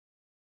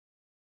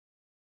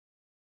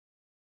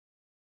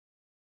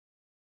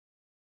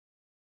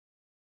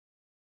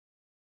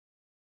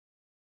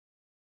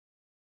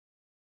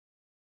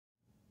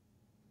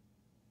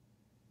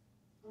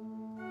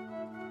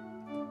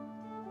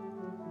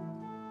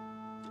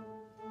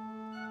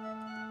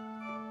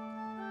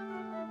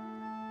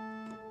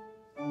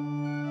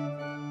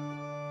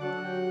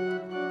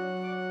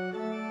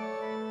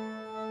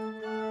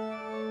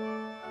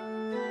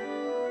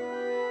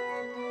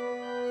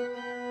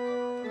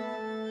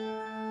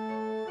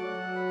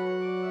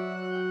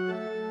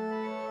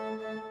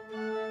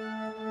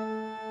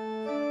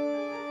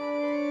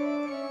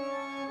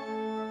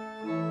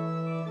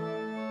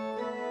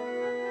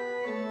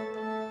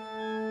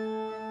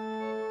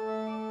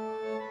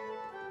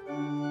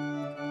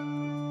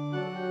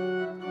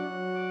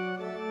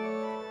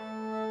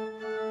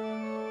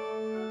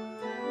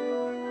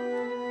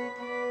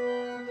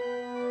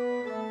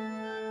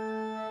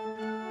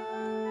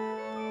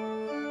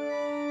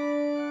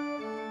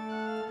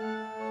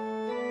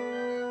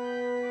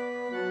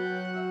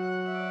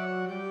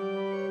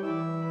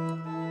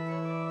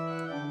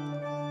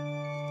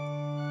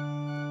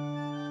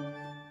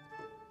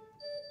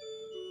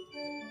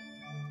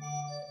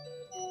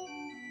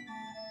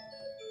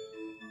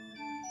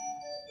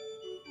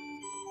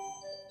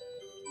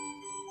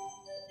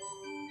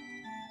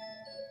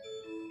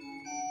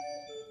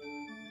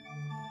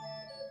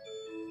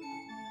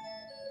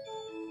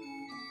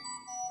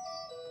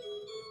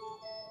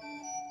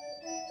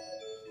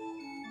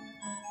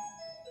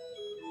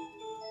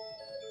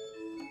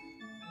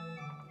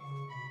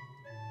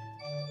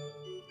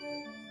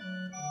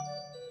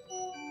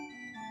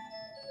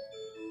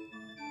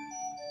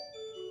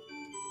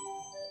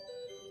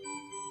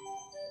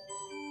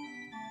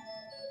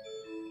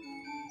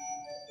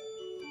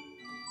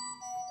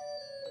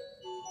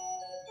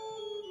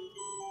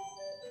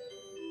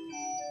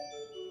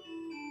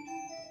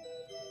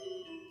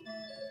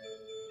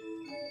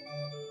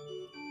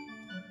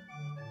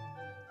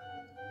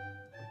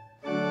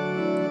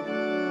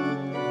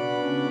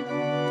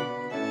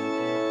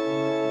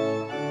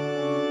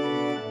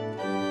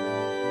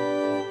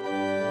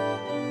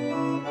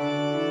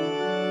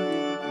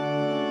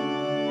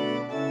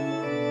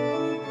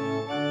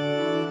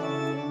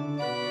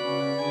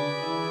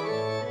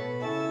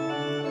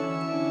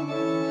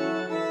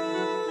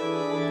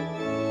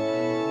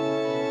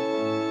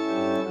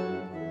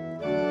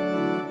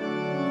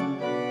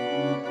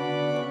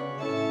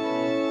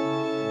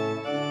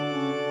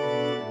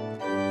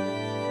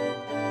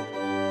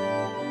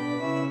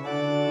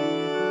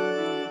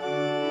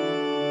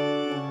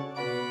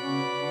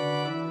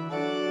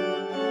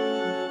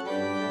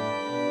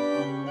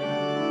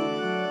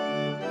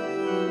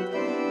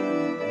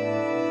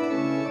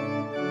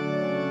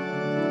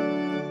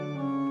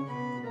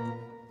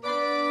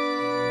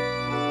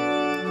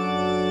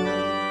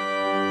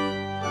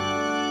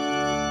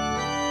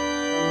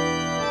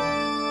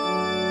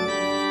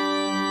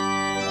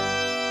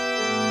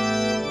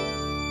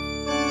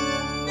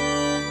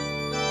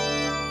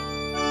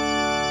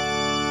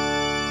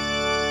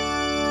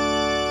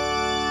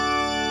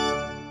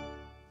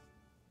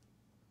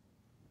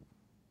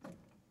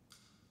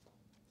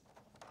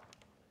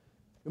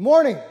Good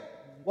morning.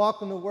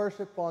 Welcome to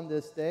worship on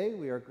this day.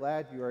 We are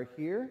glad you are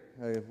here.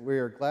 We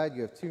are glad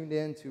you have tuned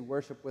in to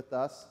worship with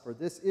us. For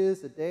this is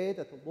the day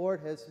that the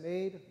Lord has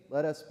made.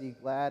 Let us be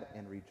glad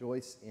and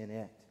rejoice in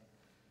it.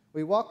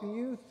 We welcome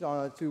you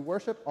to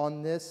worship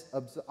on this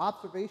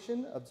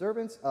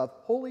observance of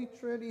Holy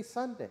Trinity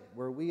Sunday,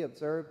 where we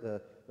observe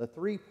the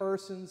three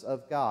persons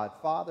of God,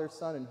 Father,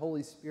 Son, and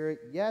Holy Spirit,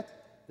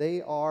 yet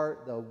they are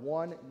the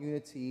one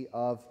unity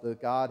of the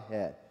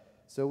Godhead.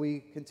 So we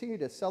continue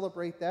to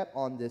celebrate that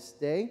on this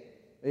day.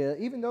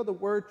 Even though the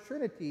word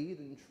Trinity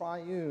and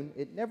triune,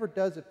 it never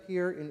does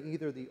appear in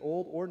either the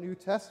Old or New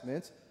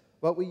Testaments,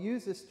 but we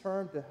use this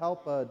term to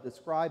help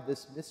describe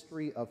this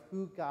mystery of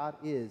who God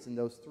is in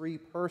those three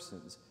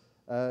persons.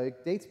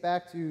 It dates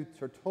back to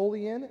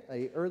Tertullian,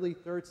 an early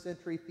 3rd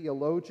century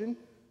theologian,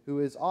 who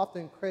is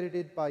often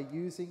credited by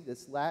using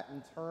this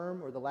Latin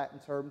term, or the Latin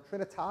term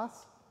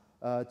Trinitas,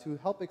 to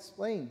help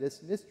explain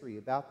this mystery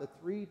about the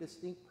three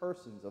distinct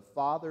persons of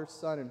Father,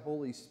 Son, and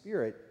Holy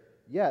Spirit,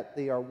 yet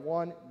they are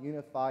one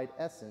unified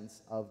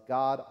essence of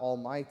God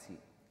Almighty.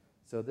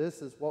 So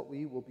this is what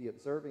we will be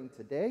observing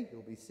today.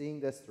 You'll be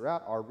seeing this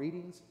throughout our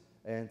readings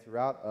and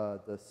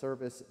throughout the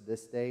service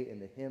this day in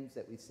the hymns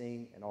that we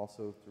sing and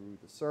also through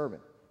the sermon.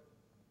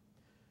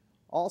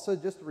 Also,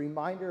 just a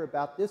reminder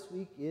about this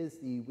week is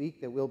the week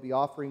that we'll be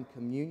offering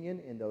communion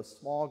in those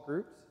small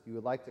groups. If you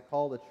would like to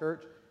call the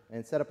church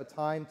and set up a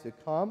time to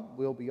come,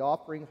 we'll be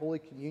offering Holy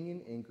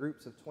Communion in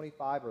groups of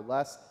 25 or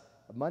less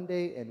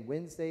Monday and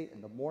Wednesday in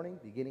the morning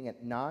beginning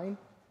at 9,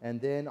 and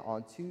then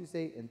on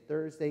Tuesday and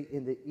Thursday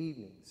in the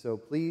evening. So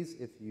please,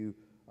 if you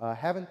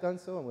haven't done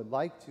so and would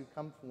like to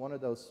come to one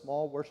of those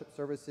small worship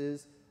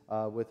services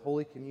with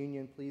Holy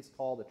Communion, please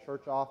call the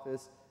church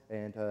office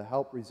and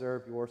help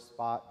reserve your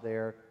spot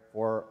there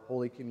for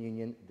Holy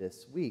Communion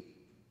this week.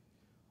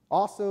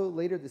 Also,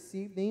 later this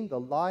evening, the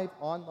live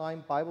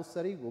online Bible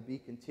study will be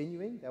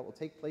continuing. That will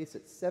take place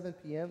at 7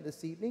 p.m.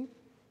 this evening.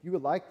 If you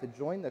would like to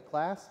join the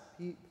class,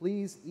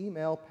 please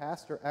email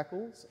Pastor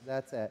Eccles.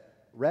 That's at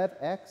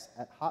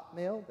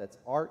revx@hotmail, that's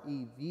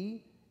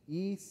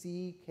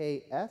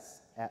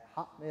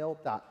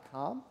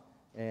REVECKS@hotmail.com,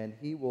 and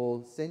he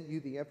will send you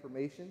the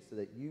information so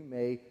that you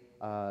may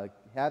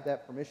have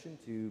that permission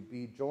to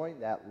be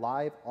joined that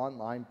live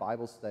online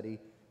Bible study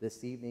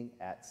this evening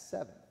at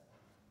 7.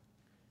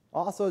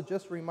 Also,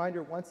 just a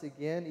reminder once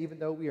again, even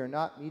though we are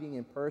not meeting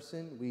in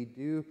person, we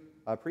do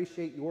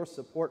appreciate your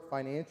support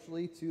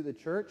financially to the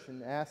church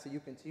and ask that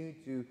you continue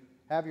to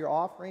have your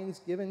offerings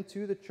given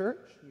to the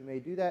church. You may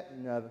do that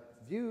in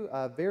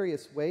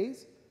various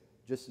ways.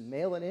 Just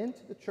mail it in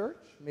to the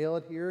church. Mail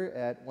it here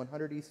at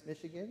 100 East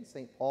Michigan,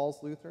 St.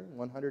 Paul's Lutheran,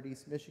 100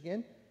 East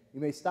Michigan.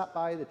 You may stop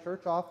by the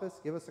church office,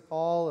 give us a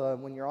call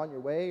when you're on your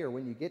way or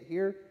when you get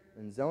here,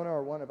 and Zona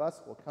or one of us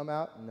will come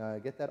out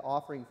and get that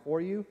offering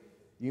for you.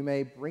 You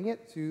may bring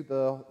it to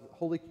the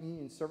Holy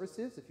Communion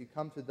services if you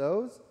come to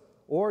those,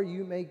 or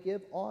you may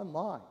give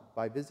online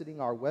by visiting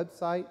our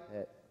website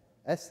at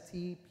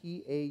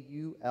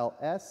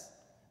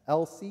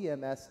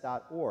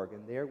stpauls.lcms.org,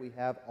 and there we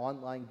have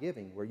online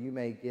giving where you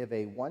may give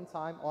a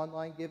one-time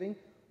online giving,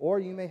 or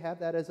you may have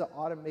that as an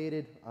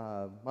automated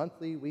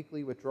monthly,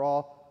 weekly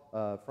withdrawal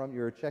from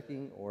your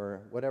checking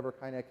or whatever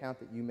kind of account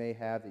that you may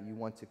have that you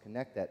want to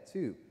connect that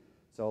to.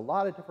 So a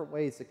lot of different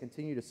ways to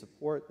continue to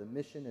support the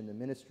mission and the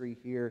ministry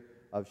here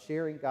of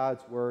sharing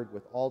God's Word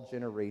with all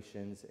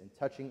generations and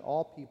touching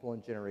all people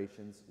and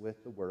generations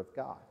with the Word of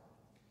God.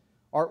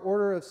 Our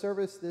order of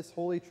service this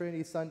Holy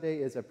Trinity Sunday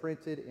is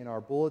printed in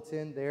our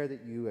bulletin there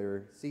that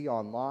you see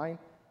online.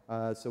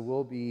 So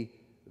we'll be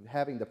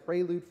having the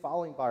prelude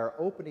following by our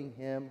opening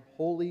hymn,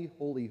 Holy,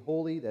 Holy,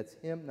 Holy. That's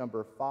hymn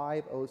number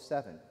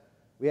 507.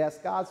 We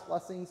ask God's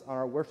blessings on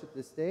our worship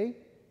this day,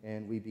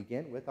 and we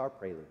begin with our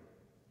prelude.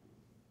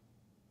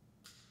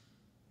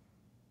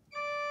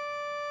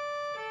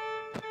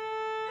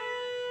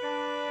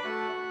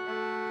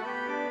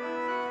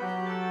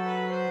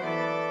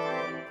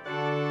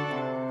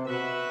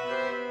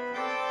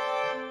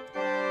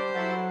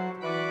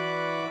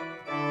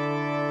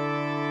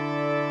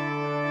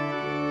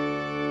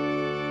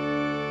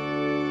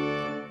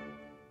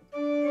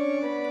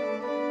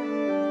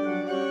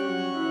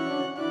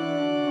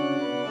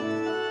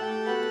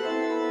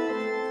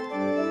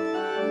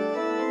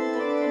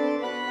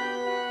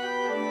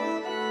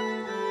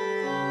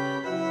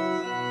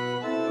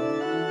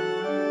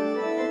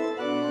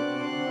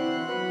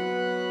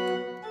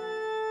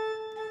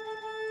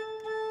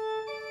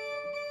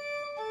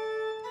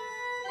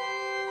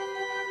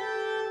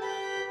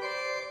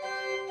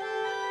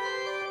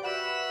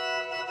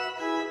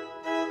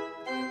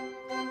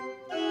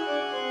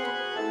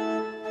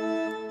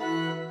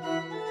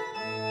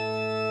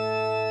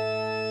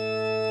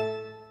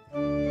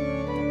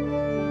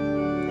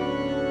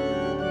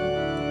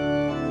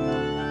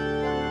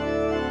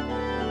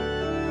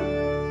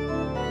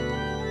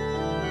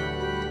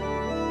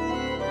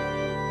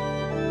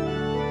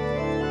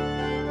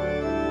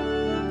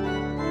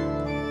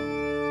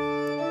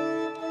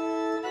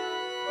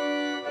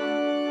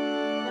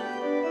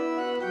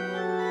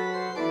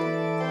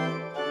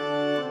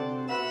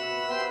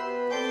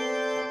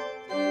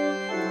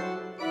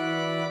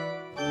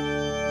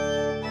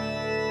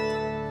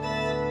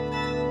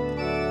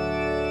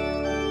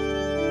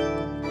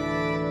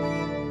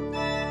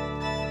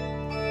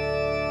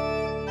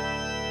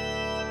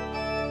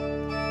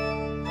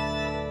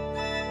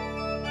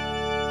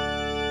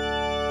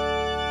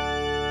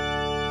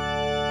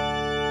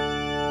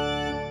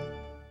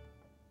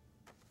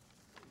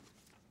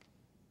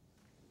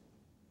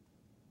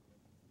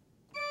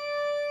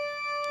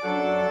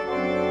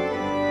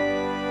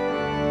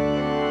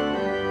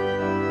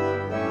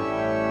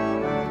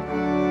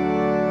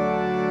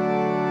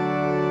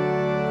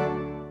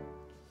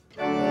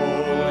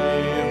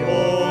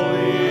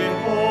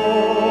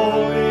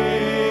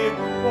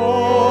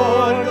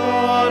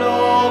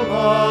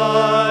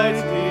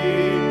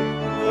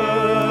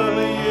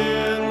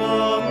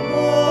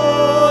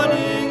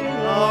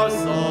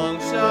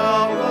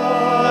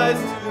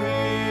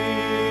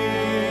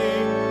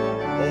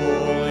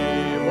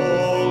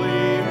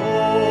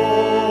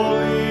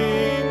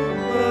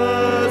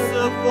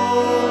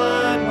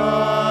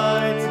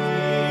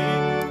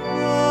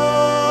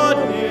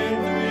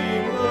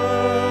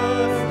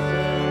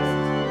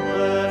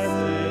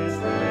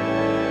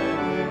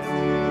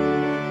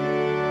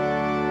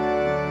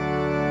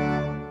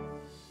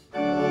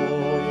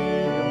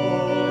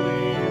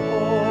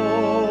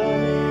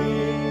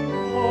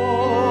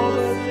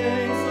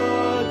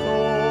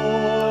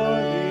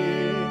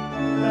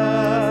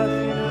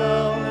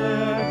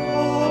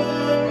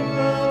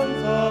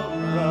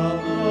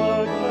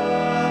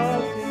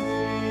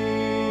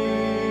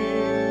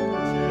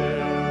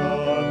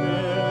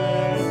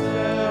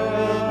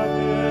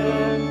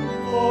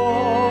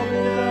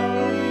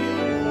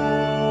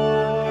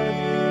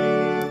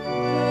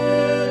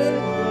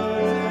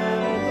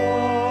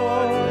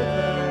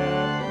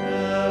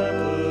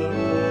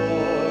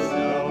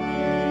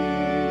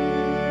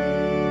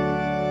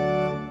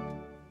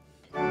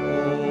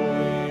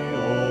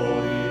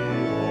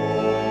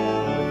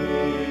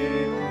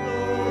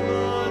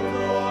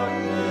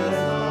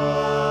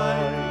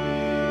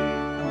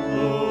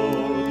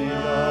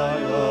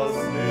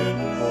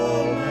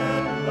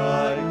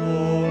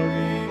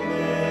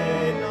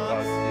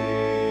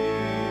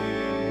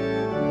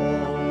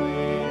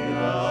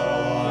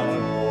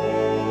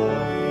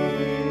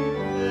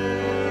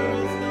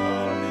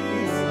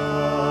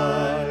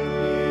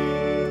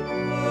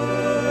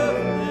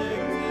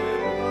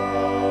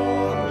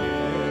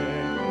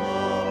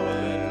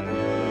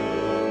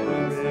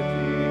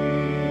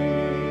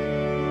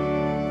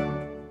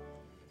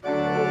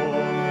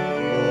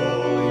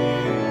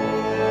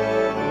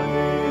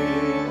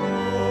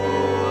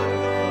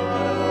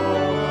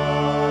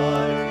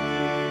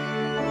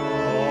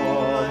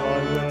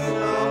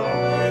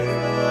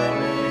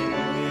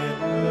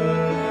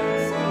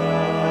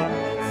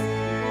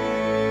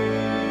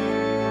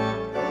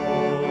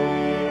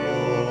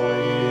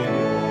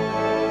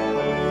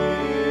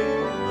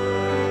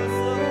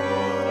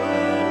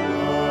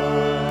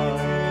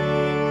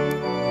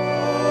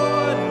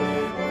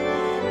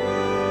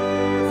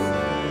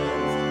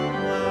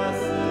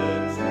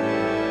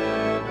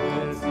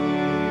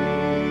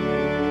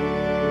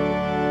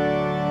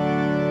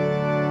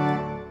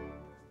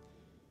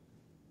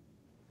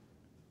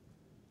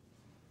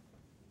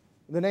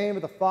 the name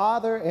of the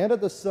Father, and of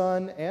the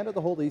Son, and of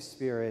the Holy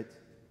Spirit.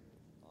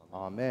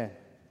 Amen.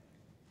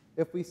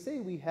 If we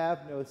say we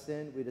have no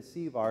sin, we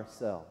deceive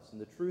ourselves,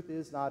 and the truth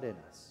is not in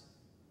us.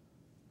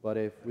 But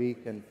if we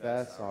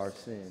confess our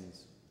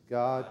sins,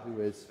 God,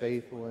 who is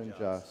faithful and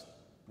just,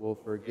 will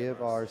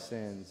forgive our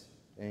sins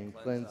and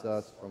cleanse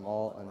us from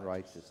all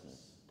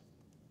unrighteousness.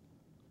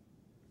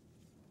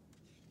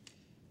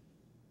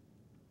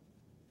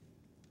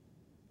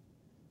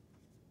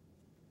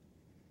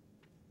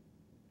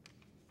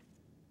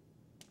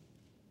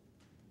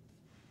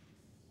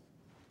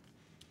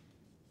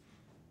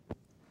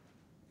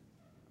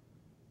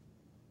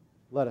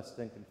 Let us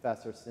then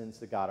confess our sins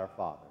to God our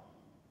Father.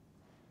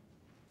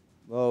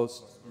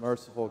 Most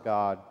merciful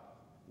God,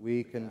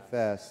 we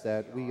confess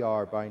that we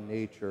are by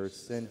nature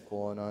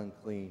sinful and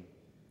unclean.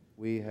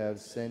 We have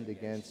sinned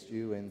against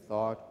you in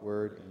thought,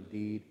 word, and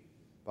deed,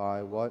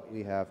 by what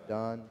we have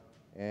done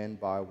and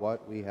by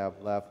what we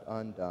have left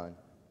undone.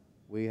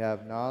 We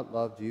have not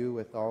loved you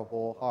with our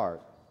whole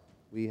heart.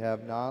 We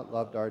have not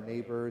loved our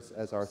neighbors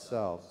as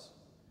ourselves.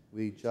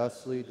 We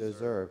justly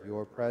deserve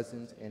your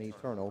present and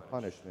eternal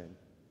punishment.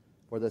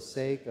 For the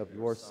sake of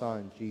your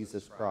Son,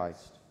 Jesus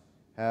Christ,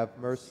 have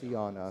mercy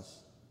on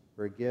us,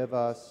 forgive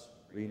us,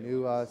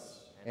 renew us,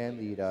 and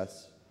lead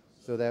us,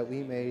 so that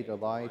we may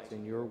delight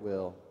in your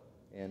will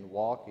and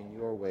walk in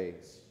your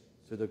ways,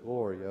 to the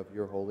glory of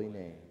your holy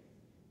name.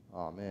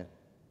 Amen.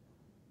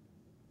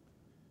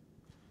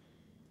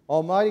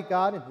 Almighty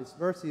God, in his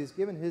mercy, has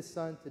given his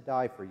Son to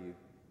die for you.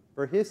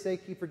 For his sake,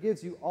 he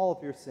forgives you all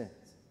of your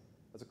sins.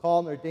 As a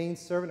called and ordained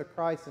servant of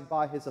Christ, and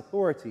by his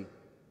authority,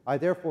 I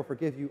therefore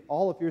forgive you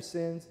all of your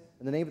sins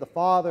in the name of the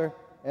Father,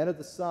 and of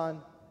the Son,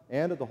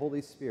 and of the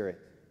Holy Spirit.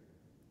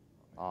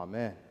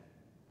 Amen.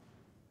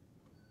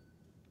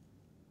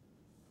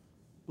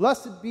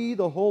 Blessed be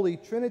the Holy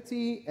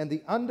Trinity and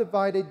the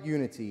undivided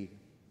unity.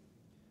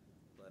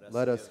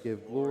 Let us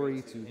give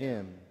glory to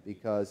him,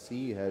 because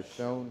he has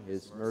shown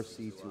his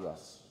mercy to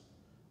us.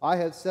 I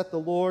have set the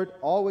Lord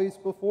always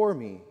before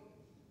me.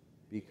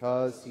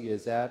 Because he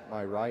is at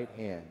my right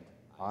hand,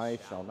 I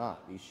shall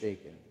not be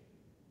shaken.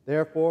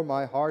 Therefore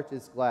my heart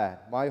is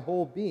glad, my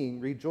whole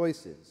being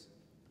rejoices.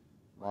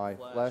 My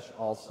flesh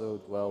also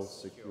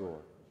dwells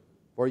secure.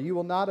 For you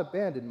will not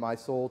abandon my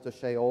soul to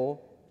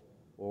Sheol,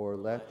 or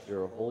let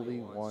your Holy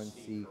One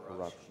see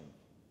corruption.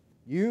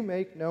 You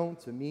make known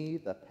to me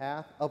the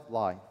path of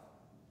life.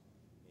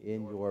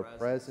 In your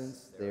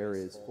presence there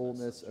is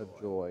fullness of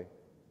joy.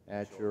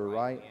 At your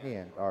right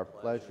hand are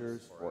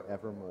pleasures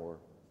forevermore.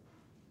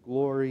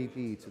 Glory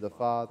be to the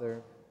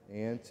Father,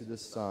 and to the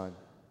Son,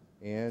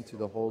 and to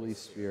the Holy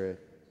Spirit,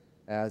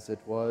 as it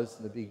was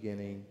in the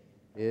beginning,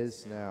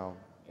 is now,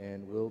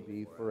 and will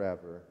be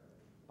forever.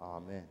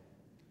 Amen.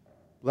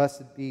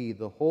 Blessed be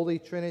the Holy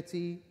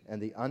Trinity and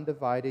the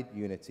undivided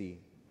unity.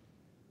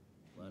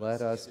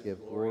 Let us give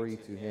glory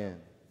to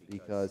him,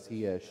 because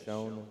he has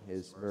shown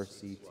his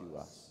mercy to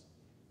us.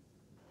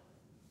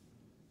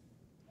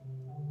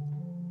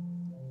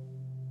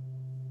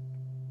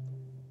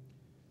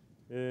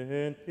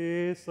 In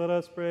peace, let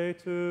us pray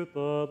to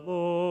the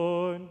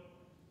Lord.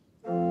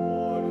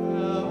 Lord,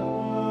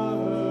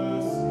 have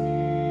mercy.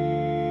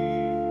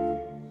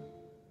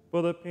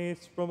 For the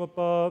peace from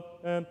above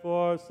and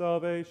for our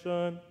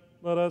salvation,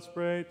 let us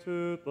pray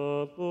to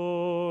the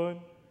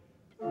Lord.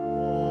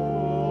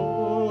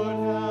 Lord,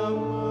 have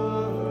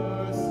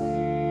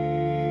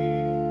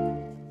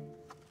mercy.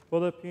 For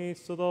the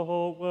peace of the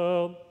whole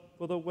world,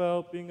 for the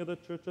well-being of the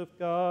Church of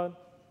God,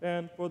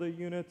 and for the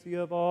unity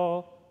of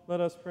all, let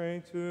us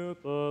pray to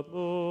the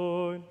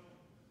Lord.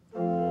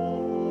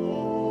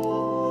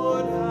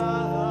 Lord,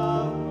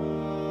 have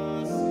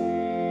mercy.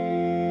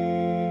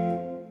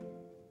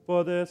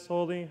 For this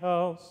holy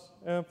house,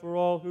 and for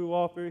all who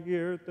offer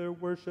here their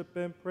worship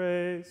and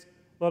praise,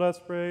 let us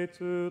pray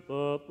to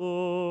the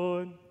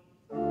Lord.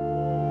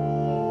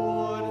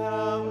 Lord,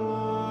 have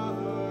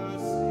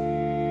mercy.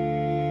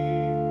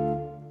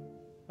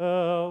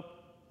 Help,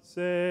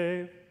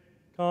 save,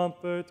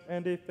 comfort,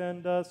 and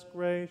defend us,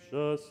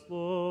 gracious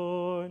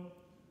Lord.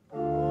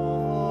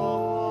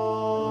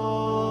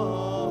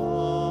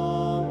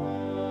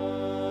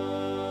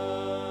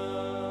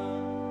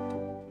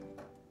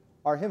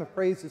 Our hymn of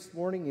praise this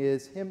morning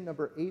is hymn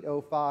number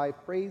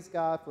 805, Praise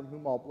God from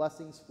whom all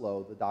blessings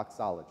flow, the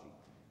doxology.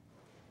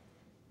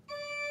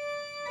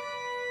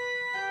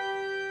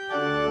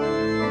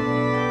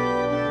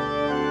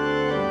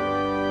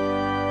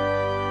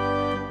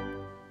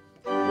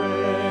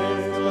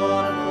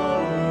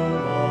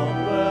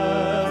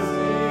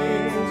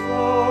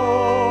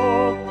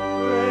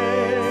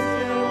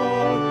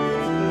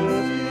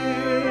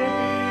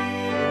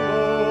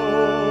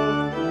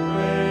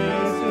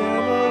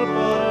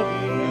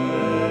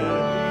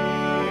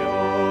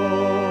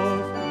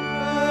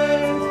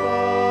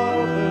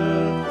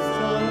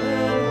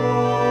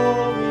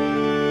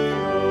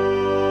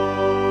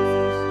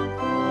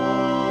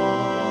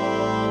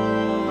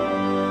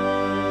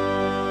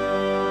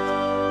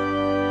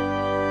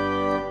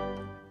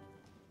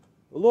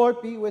 The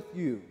Lord be with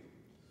you.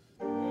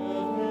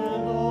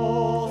 And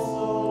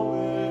also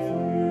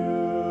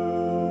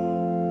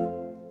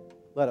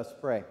Let us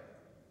pray.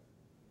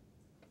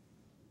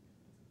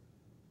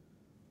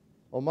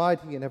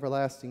 Almighty and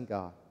everlasting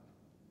God,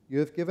 you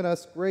have given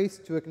us grace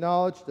to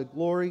acknowledge the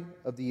glory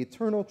of the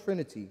eternal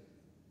Trinity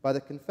by the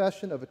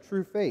confession of a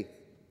true faith,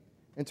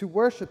 and to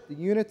worship the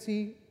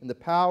unity and the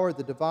power of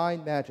the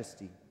divine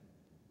majesty.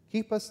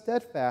 Keep us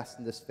steadfast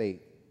in this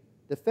faith.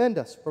 Defend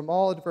us from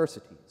all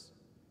adversities.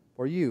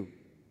 For you,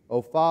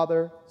 O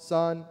Father,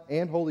 Son,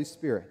 and Holy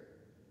Spirit,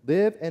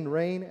 live and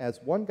reign as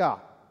one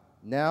God,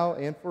 now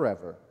and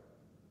forever.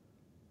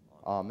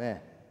 Amen.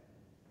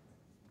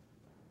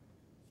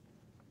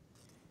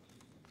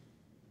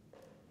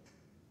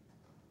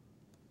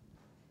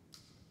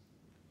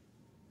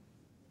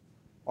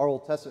 Our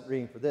Old Testament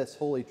reading for this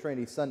Holy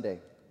Trinity Sunday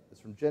is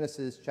from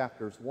Genesis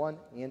chapters 1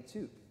 and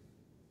 2.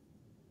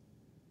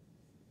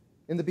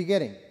 In the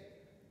beginning,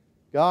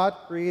 God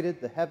created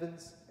the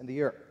heavens and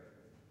the earth.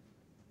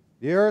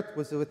 The earth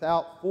was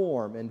without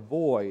form and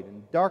void,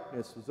 and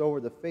darkness was over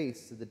the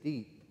face of the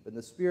deep, and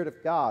the Spirit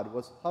of God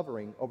was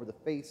hovering over the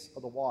face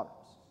of the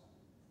waters.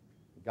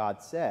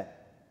 God said,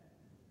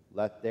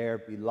 "Let there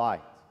be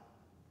light."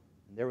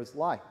 And there was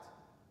light.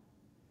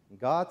 And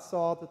God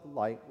saw that the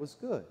light was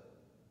good.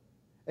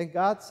 And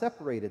God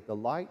separated the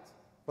light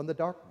from the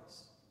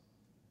darkness.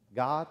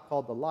 God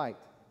called the light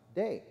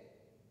day.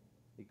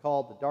 He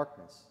called the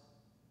darkness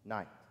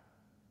night.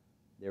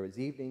 There was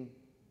evening,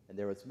 and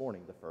there was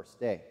morning the first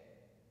day.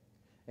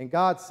 And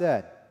God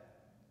said,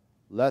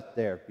 "Let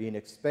there be an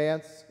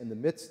expanse in the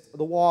midst of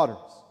the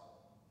waters.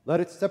 Let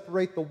it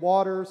separate the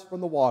waters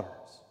from the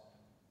waters."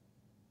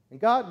 And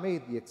God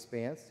made the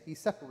expanse. He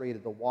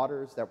separated the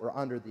waters that were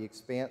under the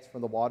expanse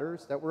from the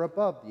waters that were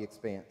above the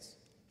expanse.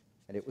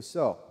 And it was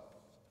so.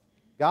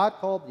 God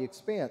called the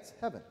expanse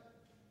heaven.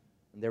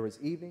 And there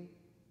was evening,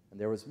 and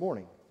there was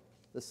morning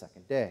the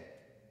second day.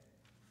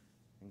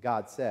 And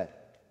God said,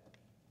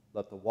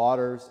 "Let the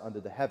waters under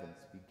the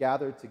heavens be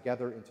gathered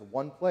together into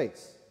one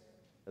place,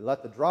 and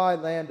let the dry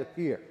land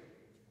appear."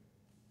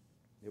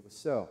 It was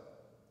so.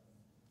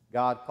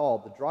 God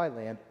called the dry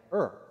land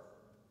earth,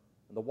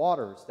 and the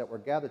waters that were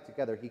gathered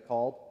together he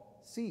called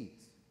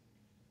seas.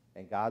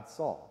 And God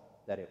saw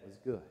that it was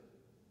good.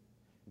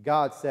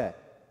 God said,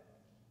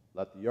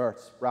 "Let the earth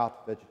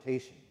sprout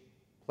vegetation,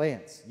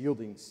 plants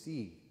yielding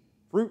seed,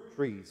 fruit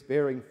trees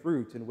bearing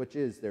fruit in which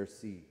is their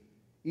seed,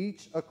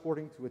 each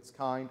according to its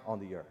kind on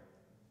the earth."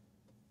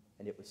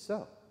 And it was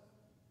so.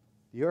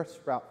 The earth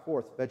sprout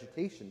forth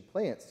vegetation,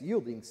 plants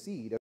yielding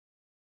seed of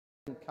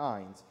different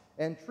kinds,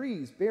 and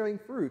trees bearing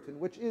fruit in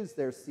which is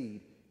their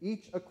seed,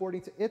 each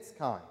according to its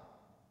kind.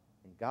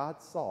 And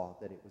God saw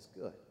that it was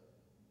good.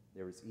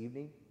 There was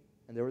evening,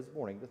 and there was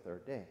morning the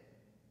third day.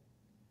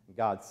 And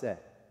God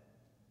said,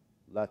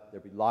 "Let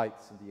there be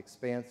lights in the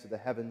expanse of the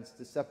heavens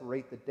to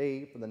separate the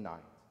day from the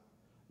night.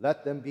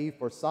 Let them be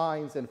for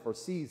signs and for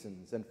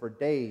seasons and for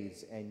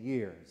days and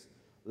years.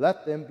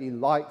 Let them be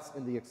lights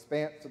in the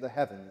expanse of the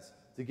heavens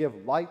to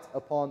give light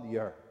upon the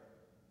earth."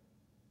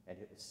 And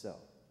it was so.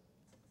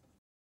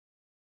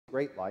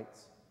 Great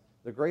lights,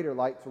 the greater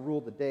light to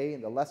rule the day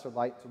and the lesser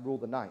light to rule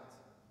the night,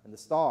 and the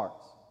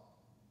stars.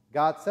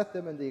 God set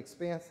them in the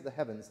expanse of the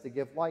heavens to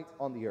give light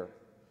on the earth,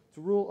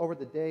 to rule over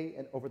the day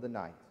and over the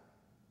night,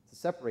 to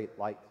separate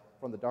light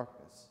from the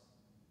darkness.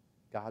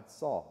 God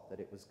saw that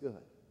it was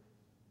good.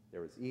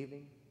 There was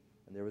evening,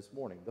 and there was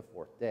morning the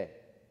fourth day.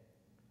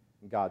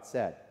 And God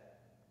said,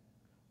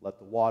 "Let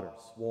the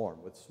waters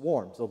swarm with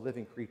swarms of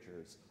living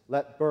creatures.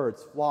 Let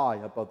birds fly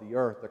above the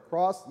earth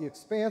across the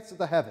expanse of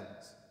the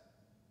heavens."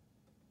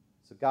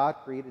 So God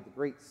created the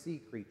great sea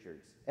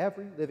creatures,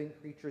 every living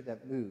creature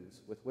that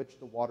moves, with which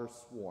the waters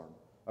swarm,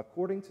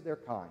 according to their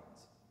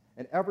kinds,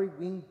 and every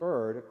winged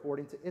bird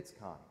according to its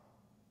kind.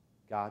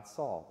 God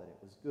saw that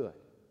it was good.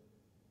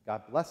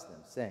 God blessed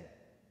them, saying,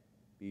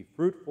 "Be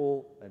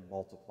fruitful and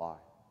multiply,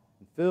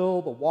 and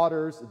fill the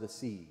waters of the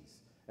seas,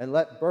 and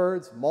let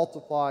birds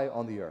multiply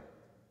on the earth."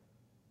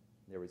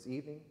 There was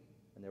evening,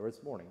 and there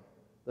was morning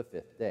the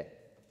fifth day.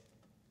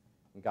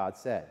 And God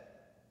said,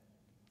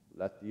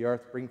 "Let the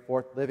earth bring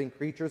forth living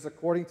creatures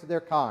according to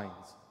their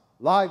kinds,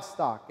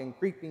 livestock and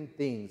creeping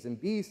things, and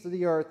beasts of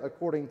the earth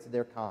according to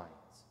their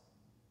kinds."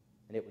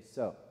 And it was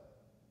so.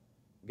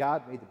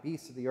 God made the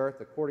beasts of the earth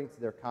according to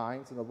their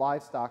kinds, and the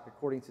livestock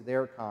according to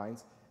their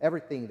kinds,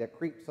 everything that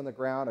creeps on the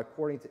ground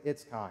according to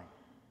its kind.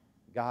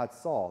 God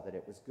saw that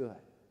it was good.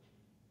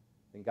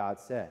 Then God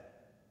said,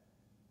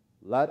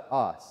 "Let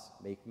us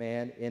make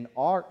man in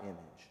our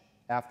image,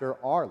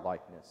 after our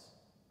likeness.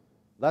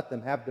 Let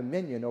them have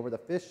dominion over the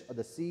fish of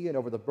the sea, and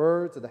over the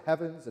birds of the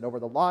heavens, and over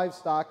the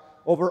livestock,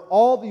 over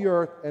all the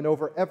earth, and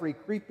over every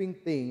creeping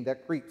thing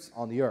that creeps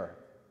on the earth."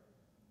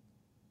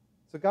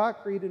 So God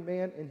created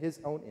man in his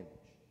own image.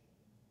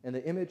 In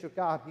the image of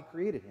God he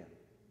created him.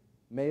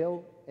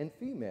 Male and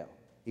female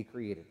he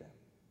created them.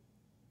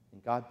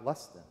 And God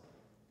blessed them.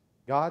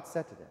 God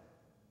said to them,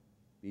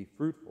 "Be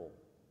fruitful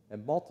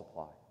and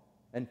multiply,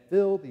 and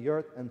fill the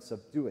earth and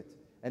subdue it,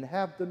 and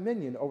have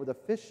dominion over the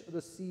fish of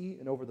the sea,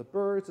 and over the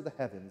birds of the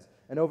heavens,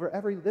 and over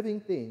every living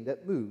thing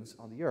that moves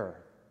on the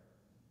earth."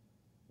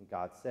 And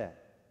God said,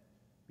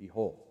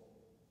 "Behold,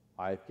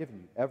 I have given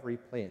you every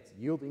plant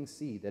yielding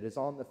seed that is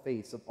on the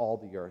face of all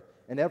the earth,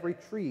 and every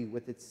tree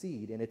with its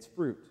seed and its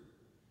fruit.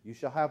 You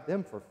shall have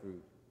them for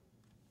food.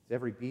 To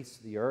every beast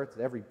of the earth,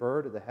 to every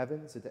bird of the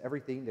heavens, and to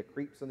everything that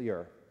creeps on the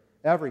earth,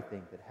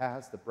 everything that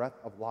has the breath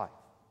of life,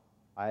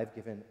 I have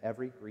given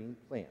every green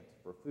plant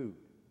for food.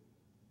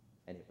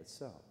 And it was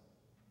so.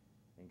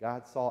 And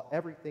God saw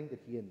everything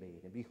that he had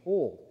made, and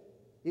behold,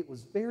 it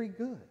was very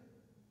good.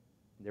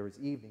 And there was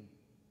evening,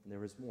 and there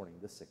was morning,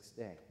 the sixth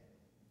day.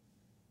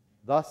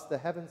 Thus the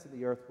heavens and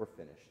the earth were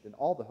finished, and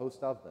all the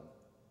host of them.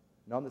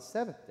 And on the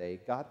seventh day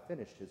God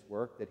finished his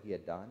work that he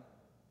had done,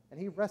 and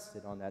he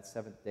rested on that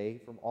seventh day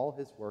from all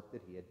his work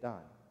that he had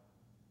done.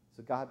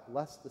 So God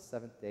blessed the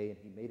seventh day, and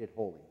he made it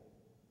holy,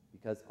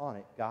 because on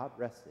it God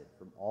rested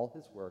from all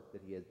his work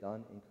that he had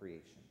done in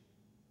creation.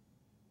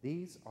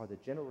 These are the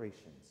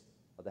generations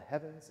of the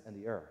heavens and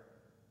the earth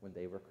when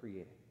they were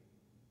created.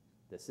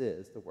 This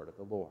is the word of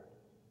the Lord.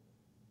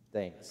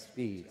 Thanks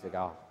be to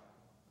God.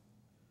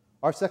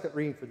 Our second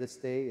reading for this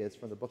day is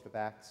from the book of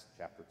Acts,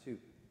 chapter 2.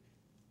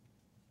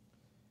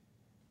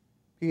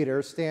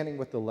 Peter, standing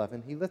with the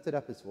 11, he lifted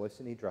up his voice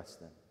and he addressed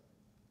them.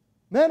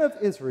 Men of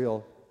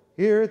Israel,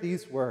 hear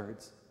these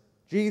words.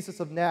 Jesus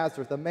of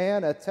Nazareth, a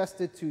man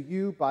attested to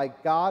you by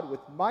God with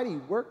mighty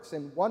works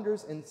and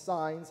wonders and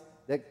signs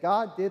that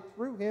God did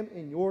through him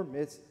in your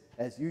midst,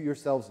 as you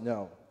yourselves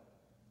know.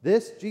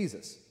 This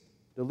Jesus,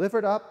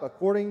 delivered up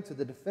according to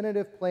the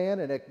definitive plan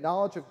and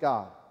knowledge of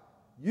God,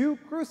 you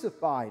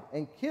crucified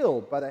and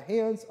killed by the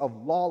hands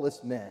of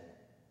lawless men.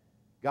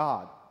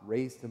 God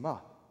raised him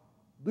up,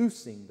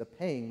 loosing the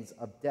pangs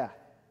of death,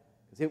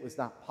 because it was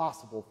not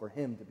possible for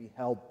him to be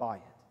held by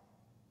it.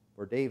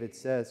 For David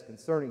says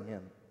concerning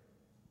him,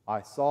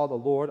 I saw the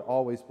Lord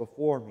always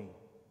before me,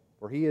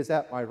 for he is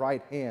at my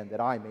right hand,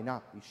 that I may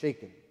not be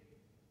shaken.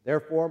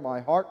 Therefore my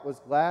heart was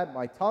glad,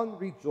 my tongue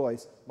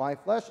rejoiced, my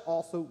flesh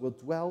also will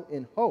dwell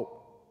in hope.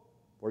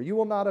 For you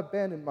will not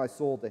abandon my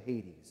soul to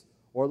Hades,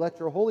 or let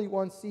your Holy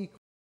One see.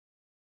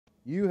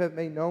 You have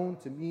made known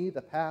to me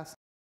the past.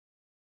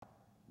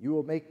 You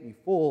will make me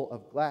full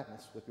of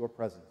gladness with your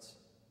presence.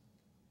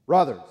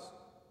 Brothers,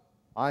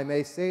 I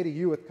may say to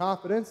you with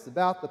confidence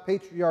about the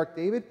patriarch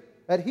David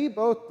that he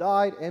both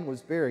died and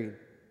was buried,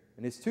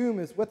 and his tomb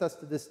is with us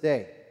to this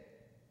day.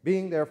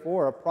 Being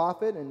therefore a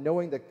prophet, and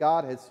knowing that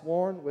God had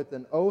sworn with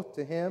an oath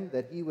to him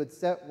that he would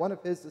set one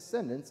of his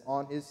descendants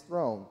on his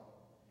throne,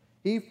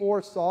 he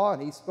foresaw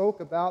and he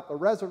spoke about the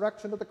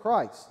resurrection of the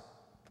Christ,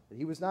 that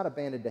he was not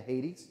abandoned to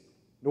Hades,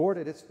 nor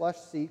did his flesh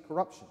see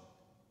corruption.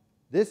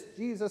 This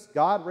Jesus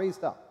God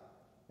raised up,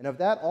 and of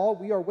that all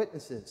we are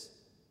witnesses.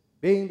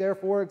 Being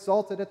therefore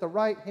exalted at the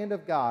right hand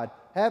of God,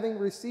 having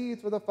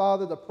received from the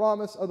Father the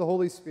promise of the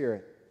Holy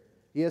Spirit,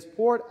 he has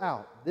poured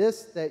out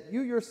this that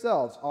you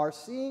yourselves are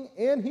seeing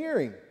and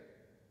hearing.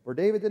 For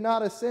David did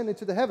not ascend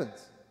into the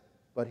heavens,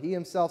 but he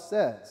himself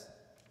says,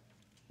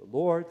 the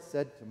Lord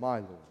said to my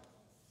Lord,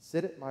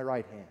 sit at my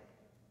right hand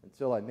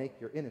until I make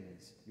your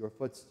enemies your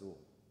footstool.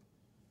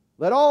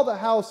 Let all the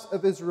house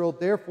of Israel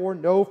therefore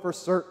know for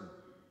certain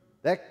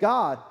that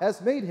God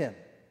has made him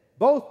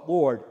both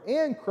Lord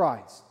and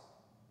Christ,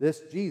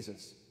 this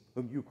Jesus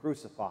whom you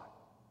crucified.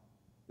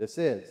 This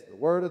is the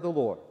word of the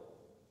Lord.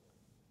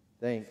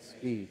 Thanks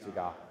be to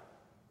God.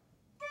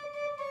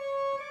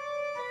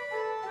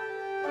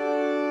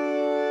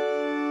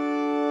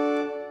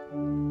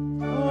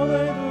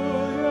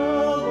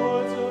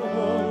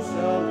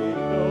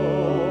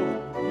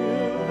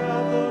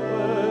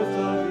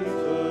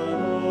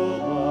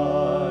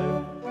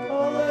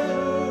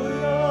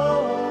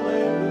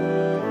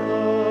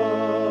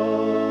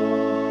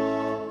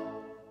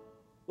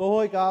 The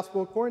Holy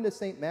Gospel according to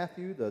St.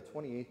 Matthew, the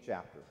 28th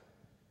chapter.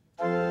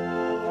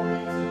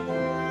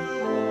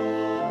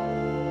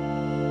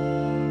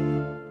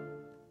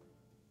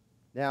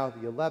 Now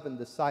the 11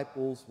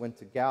 disciples went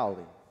to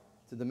Galilee,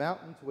 to the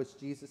mountain to which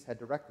Jesus had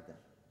directed them.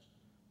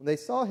 When they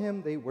saw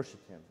him, they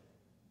worshipped him,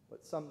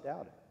 but some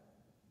doubted.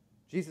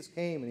 Jesus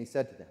came and he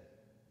said to them,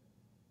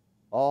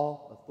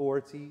 all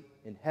authority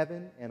in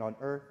heaven and on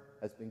earth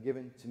has been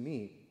given to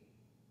me.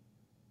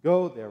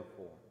 Go,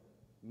 therefore,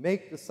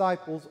 make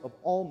disciples of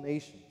all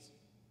nations,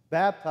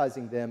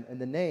 baptizing them in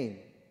the name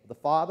of the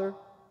Father,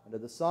 and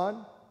of the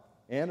Son,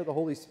 and of the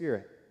Holy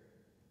Spirit,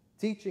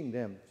 teaching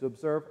them to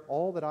observe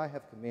all that I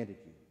have commanded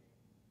you.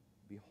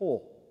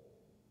 Behold,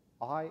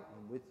 I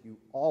am with you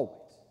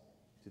always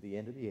to the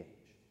end of the age.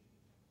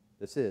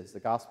 This is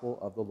the gospel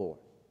of the Lord.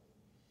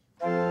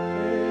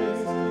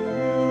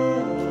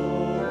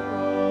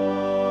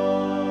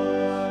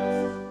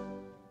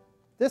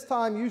 This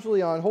time,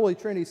 usually on Holy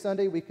Trinity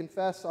Sunday, we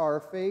confess our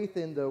faith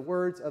in the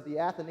words of the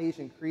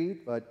Athanasian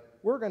Creed, but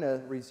we're going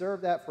to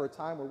reserve that for a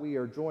time where we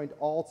are joined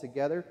all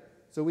together.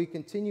 So we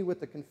continue with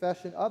the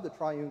confession of the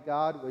triune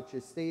God, which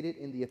is stated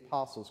in the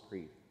Apostles'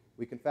 Creed.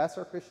 We confess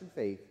our Christian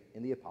faith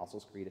in the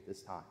Apostles' Creed at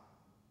this time.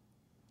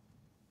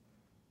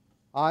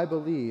 I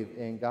believe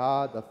in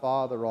God the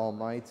Father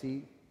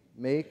Almighty,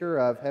 maker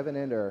of heaven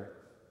and earth,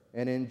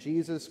 and in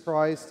Jesus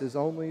Christ, his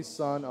only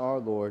Son, our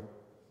Lord,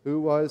 who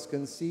was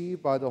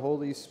conceived by the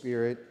Holy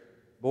Spirit,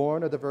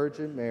 born of the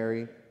Virgin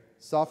Mary,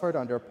 suffered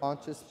under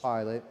Pontius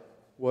Pilate,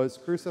 was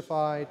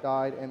crucified,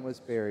 died, and was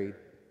buried.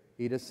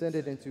 He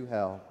descended into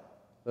hell.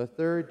 The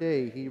third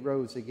day he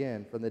rose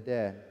again from the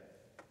dead.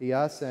 He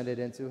ascended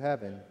into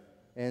heaven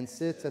and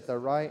sits at the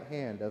right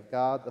hand of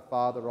God the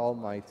Father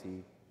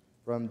Almighty.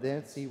 From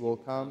thence he will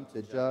come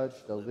to judge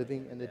the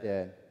living and the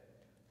dead.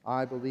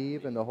 I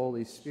believe in the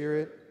Holy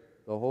Spirit,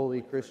 the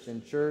holy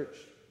Christian Church,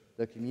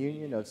 the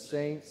communion of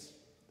saints,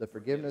 the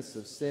forgiveness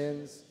of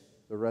sins,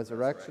 the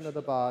resurrection of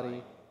the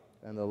body,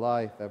 and the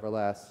life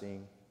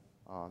everlasting.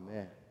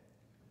 Amen.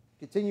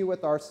 Continue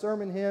with our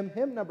sermon hymn,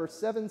 hymn number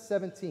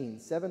 717,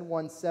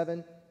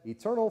 717,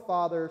 Eternal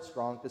Father,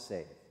 Strong to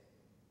Save.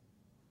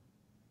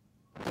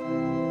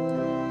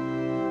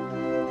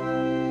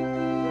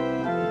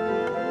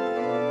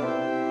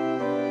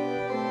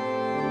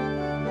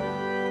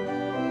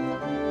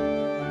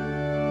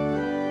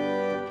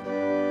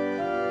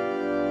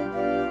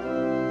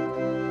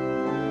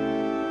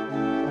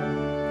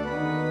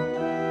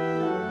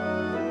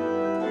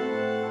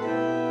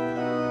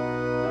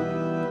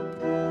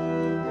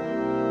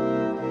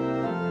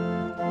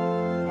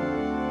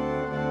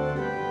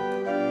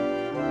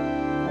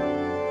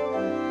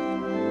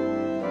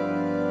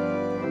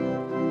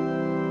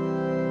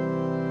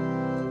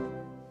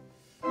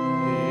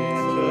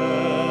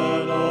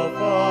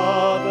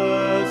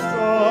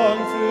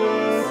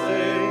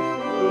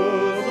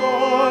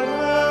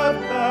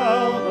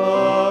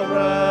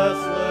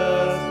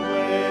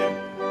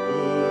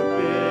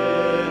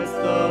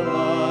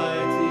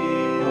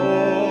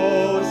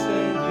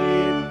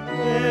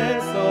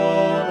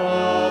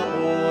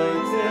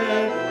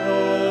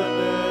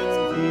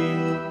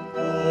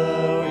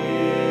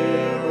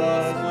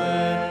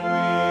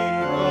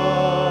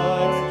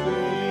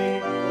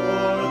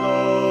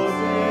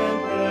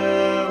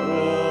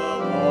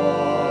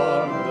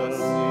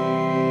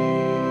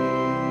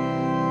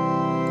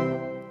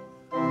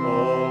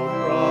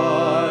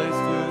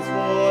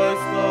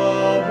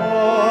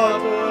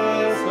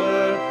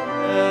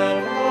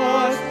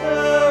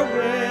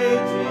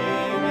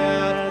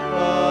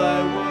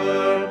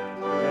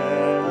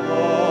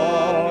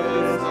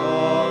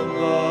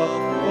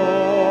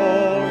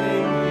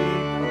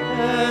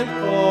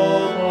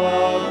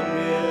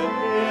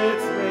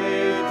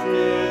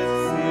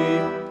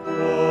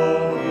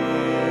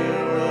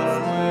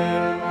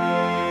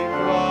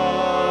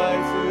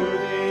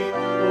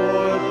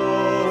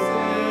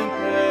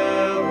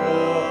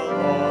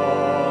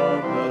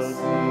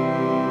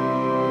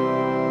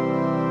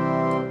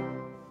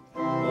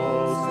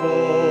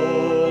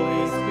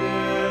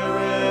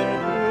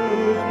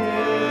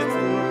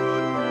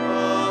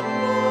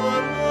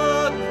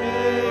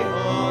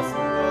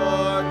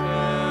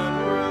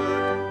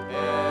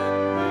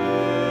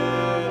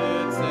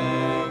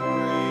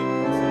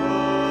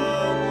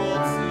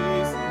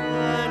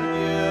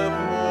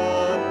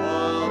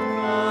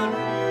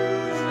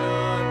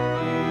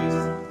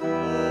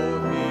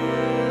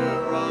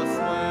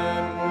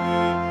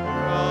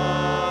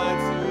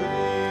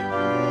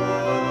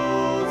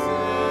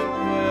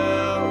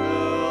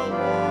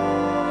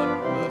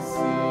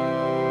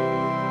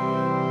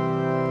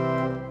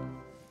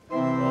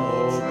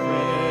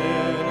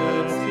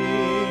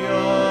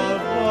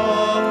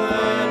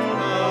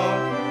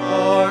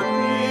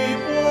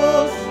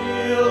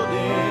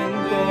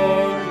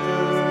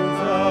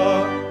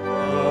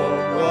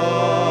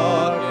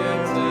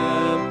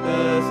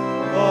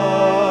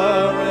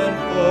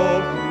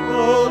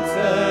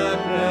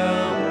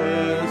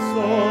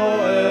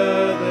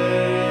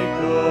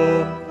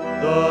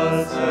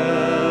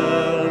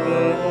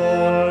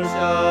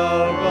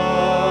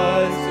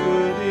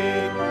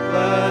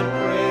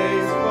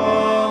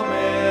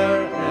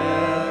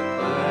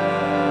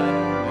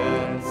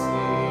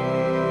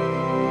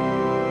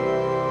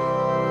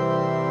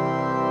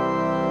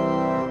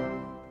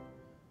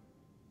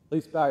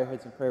 Please bow your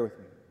heads in prayer with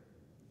me.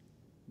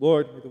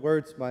 Lord, may the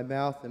words of my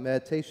mouth and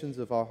meditations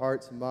of our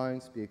hearts and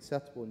minds be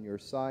acceptable in your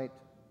sight,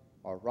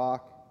 our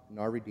rock and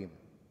our Redeemer.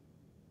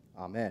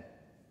 Amen.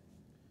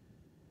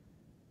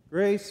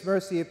 Grace,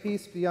 mercy, and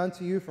peace be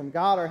unto you from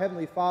God, our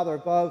Heavenly Father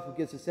above, who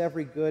gives us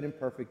every good and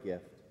perfect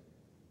gift.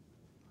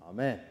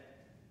 Amen.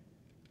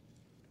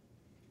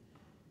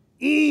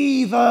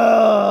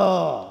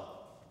 Evil!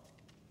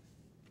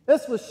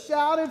 This was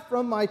shouted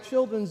from my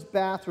children's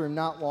bathroom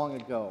not long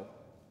ago.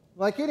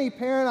 Like any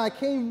parent, I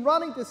came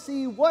running to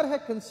see what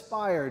had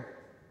conspired,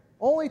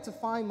 only to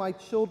find my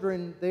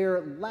children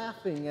there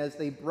laughing as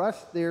they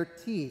brushed their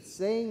teeth,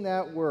 saying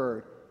that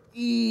word,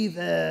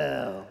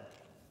 evil.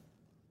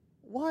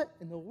 What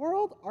in the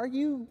world are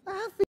you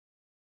laughing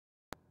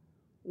at?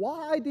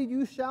 Why did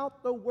you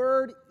shout the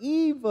word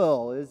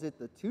evil? Is it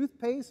the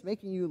toothpaste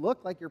making you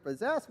look like you're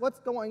possessed? What's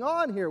going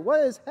on here?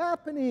 What is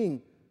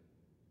happening?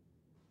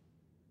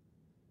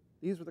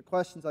 These were the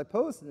questions I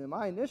posed to them.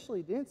 I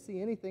initially didn't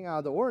see anything out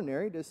of the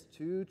ordinary, just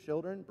two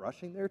children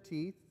brushing their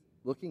teeth,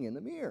 looking in the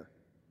mirror.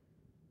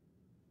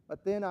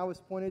 But then I was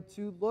pointed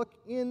to look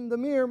in the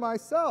mirror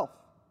myself.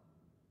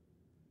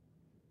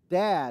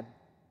 Dad,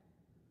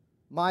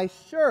 my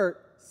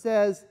shirt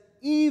says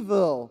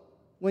evil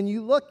when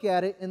you look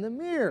at it in the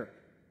mirror.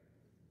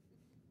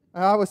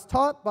 I was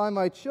taught by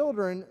my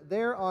children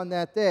there on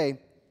that day,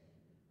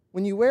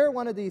 when you wear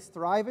one of these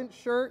Thrivent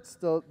shirts,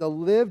 the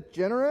Live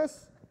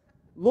Generous,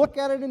 look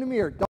at it in the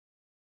mirror.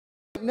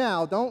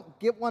 Don't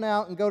get one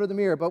out and go to the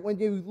mirror. But when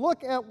you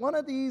look at one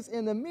of these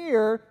in the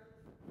mirror,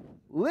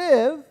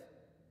 live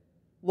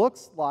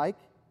looks like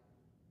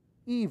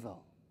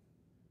evil.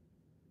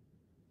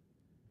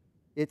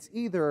 It's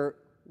either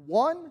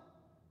one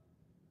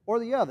or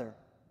the other,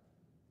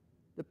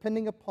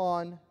 depending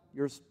upon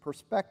your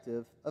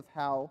perspective of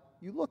how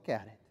you look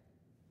at it.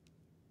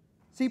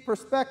 See,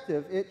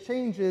 perspective, it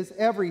changes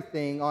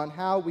everything on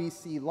how we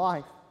see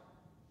life.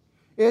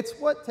 It's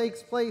what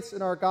takes place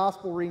in our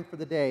gospel reading for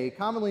the day,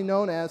 commonly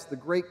known as the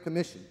Great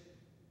Commission.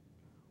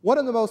 One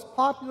of the most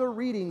popular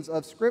readings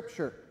of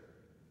Scripture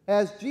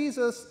has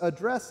Jesus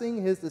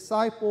addressing his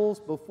disciples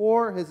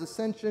before his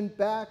ascension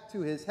back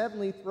to his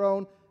heavenly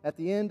throne at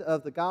the end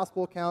of the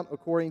gospel account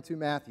according to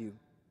Matthew.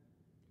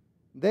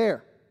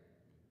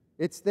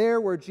 It's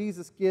there where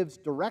Jesus gives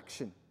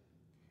direction.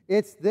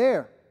 It's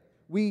there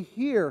we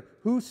hear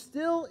who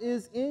still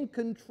is in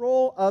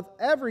control of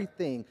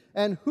everything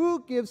and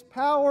who gives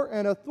power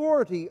and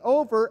authority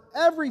over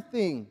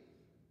everything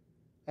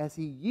as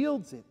he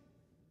yields it.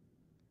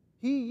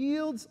 He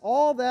yields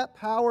all that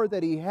power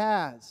that he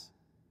has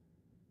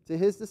to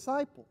his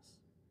disciples,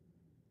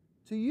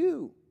 to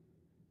you,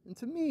 and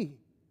to me.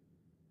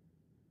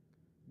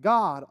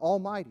 God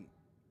Almighty,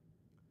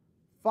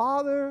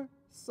 Father,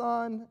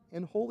 Son,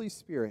 and Holy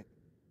Spirit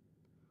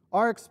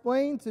are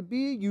explained to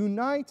be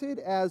united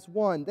as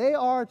one. They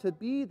are to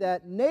be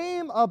that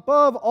name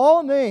above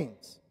all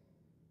names.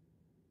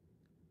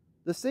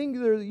 The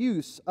singular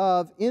use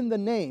of in the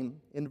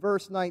name in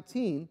verse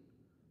 19,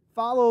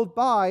 followed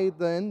by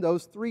then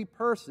those three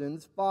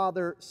persons,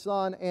 Father,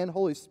 Son, and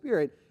Holy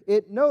Spirit,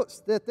 it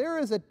notes that there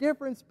is a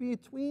difference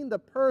between the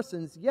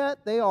persons,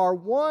 yet they are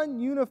one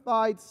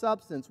unified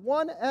substance,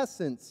 one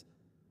essence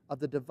of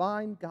the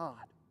divine God.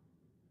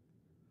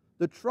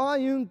 The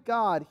triune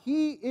God,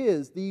 He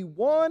is the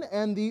one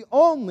and the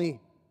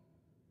only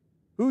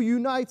who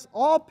unites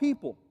all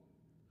people,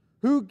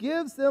 who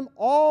gives them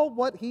all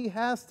what He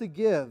has to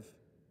give.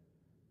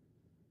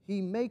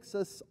 He makes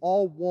us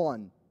all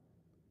one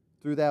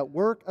through that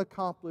work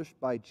accomplished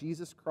by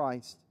Jesus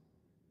Christ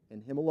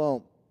and Him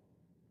alone.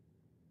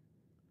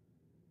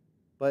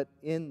 But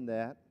in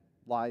that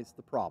lies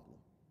the problem.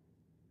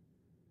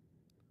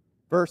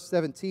 Verse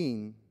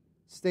 17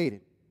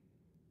 stated,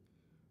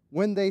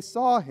 when they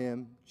saw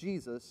him,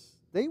 Jesus,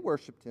 they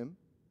worshiped him,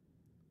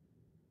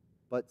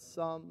 but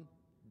some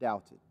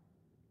doubted.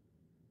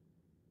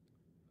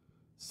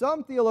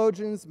 Some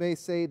theologians may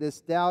say this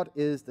doubt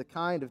is the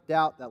kind of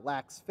doubt that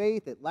lacks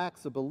faith, it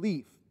lacks a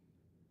belief.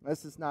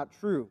 This is not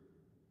true.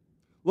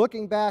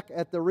 Looking back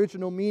at the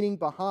original meaning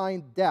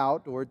behind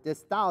doubt, or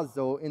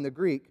distazo in the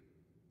Greek,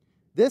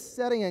 this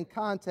setting and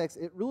context,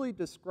 it really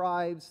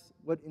describes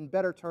what in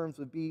better terms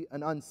would be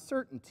an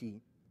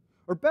uncertainty,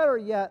 or better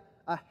yet,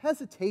 a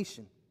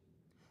hesitation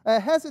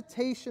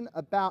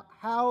about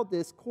how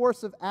this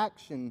course of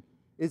action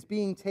is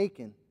being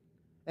taken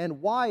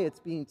and why it's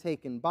being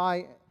taken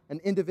by an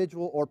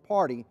individual or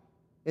party,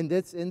 in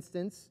this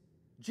instance,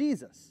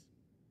 Jesus.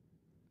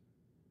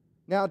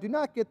 Now, do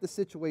not get the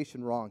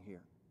situation wrong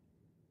here.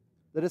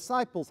 The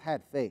disciples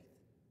had faith.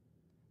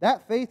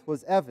 That faith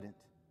was evident.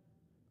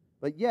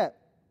 But yet,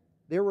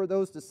 there were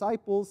those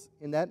disciples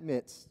in that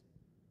midst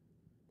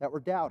that were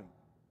doubting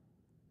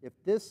if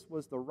this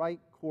was the right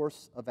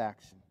course of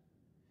action,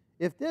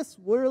 if this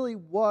really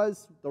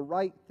was the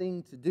right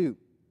thing to do.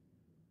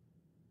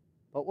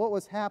 But what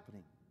was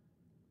happening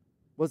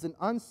was an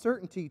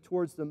uncertainty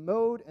towards the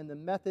mode and the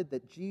method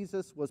that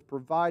Jesus was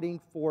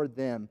providing for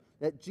them,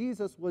 that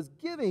Jesus was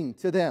giving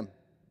to them.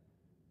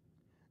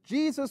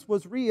 Jesus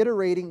was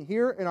reiterating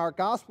here in our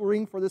gospel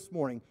reading for this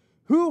morning,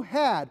 who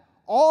had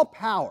all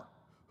power,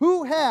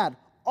 who had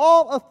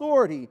all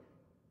authority,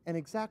 and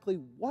exactly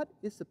what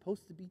is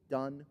supposed to be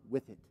done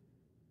with it.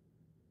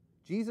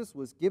 Jesus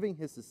was giving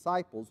his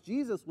disciples,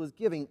 Jesus was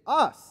giving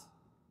us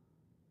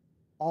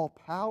all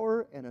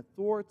power and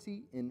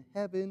authority in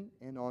heaven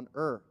and on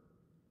earth.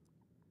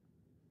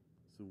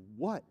 So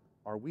what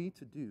are we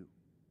to do?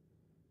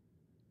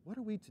 What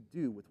are we to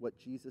do with what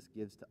Jesus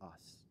gives to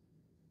us?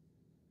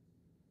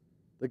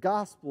 The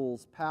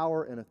gospel's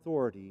power and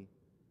authority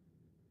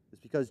is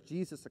because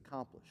Jesus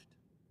accomplished.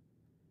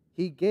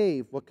 He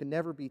gave what can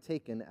never be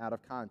taken out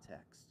of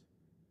context.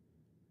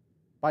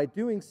 By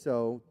doing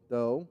so,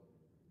 though,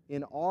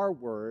 in our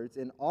words,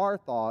 in our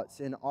thoughts,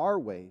 in our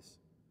ways,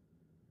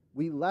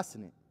 we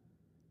lessen it.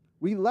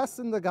 We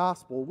lessen the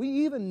gospel. We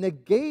even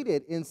negate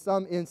it in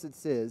some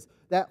instances,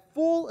 that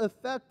full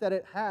effect that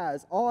it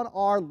has on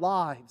our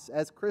lives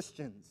as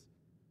Christians.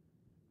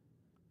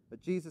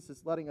 But Jesus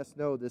is letting us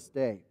know this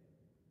day,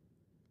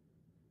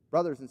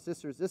 brothers and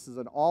sisters, this is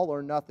an all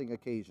or nothing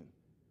occasion.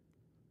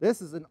 This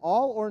is an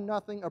all or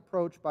nothing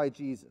approach by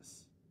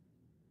Jesus.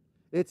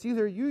 It's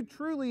either you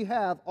truly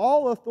have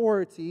all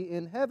authority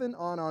in heaven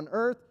and on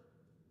earth,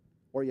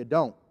 or you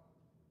don't.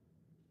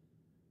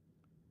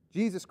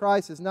 Jesus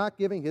Christ is not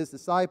giving his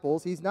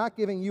disciples, he's not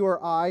giving you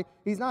or I,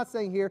 he's not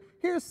saying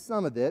here's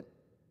some of it.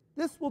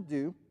 This will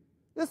do.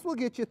 This will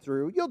get you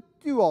through. You'll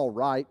do all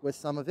right with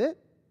some of it.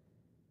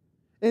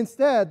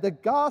 Instead, the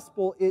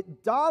gospel,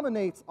 it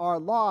dominates our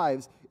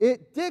lives.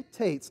 It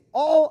dictates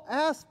all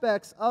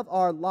aspects of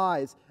our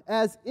lives,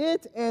 as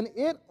it and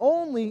it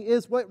only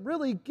is what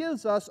really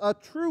gives us a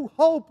true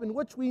hope in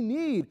which we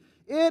need.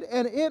 It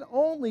and it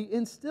only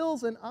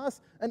instills in us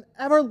an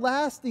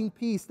everlasting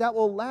peace that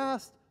will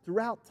last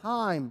throughout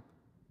time.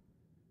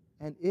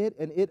 And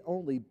it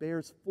only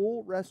bears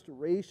full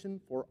restoration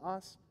for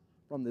us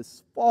from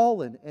this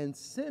fallen and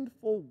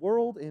sinful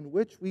world in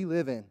which we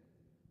live in.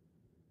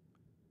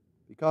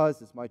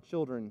 Because, as my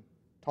children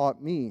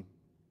taught me,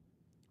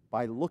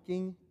 by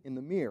looking in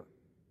the mirror,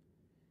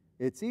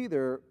 it's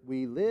either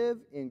we live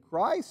in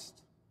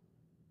Christ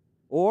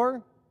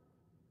or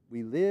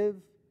we live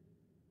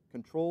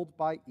controlled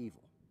by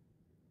evil,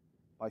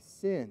 by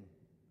sin,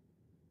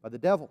 by the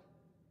devil,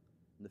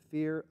 and the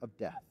fear of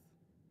death.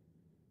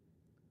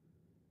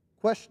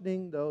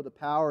 Questioning, though, the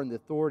power and the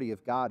authority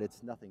of God,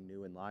 it's nothing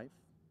new in life.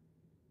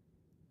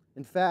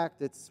 In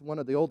fact, it's one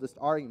of the oldest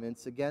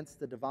arguments against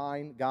the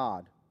divine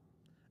God,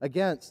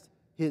 against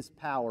his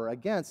power,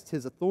 against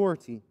his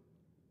authority.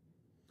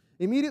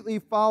 Immediately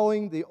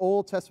following the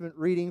Old Testament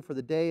reading for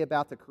the day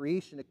about the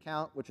creation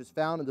account, which is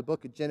found in the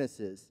book of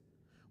Genesis,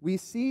 we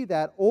see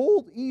that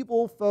old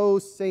evil foe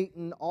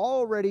Satan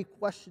already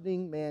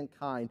questioning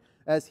mankind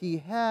as he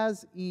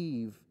has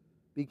Eve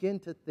begin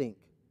to think,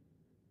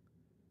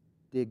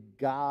 did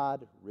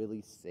God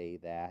really say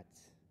that?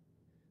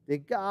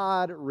 Did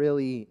God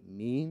really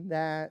mean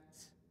that?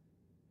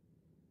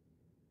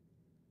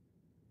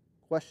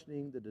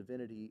 Questioning the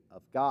divinity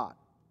of God.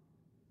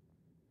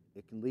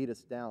 It can lead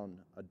us down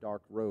a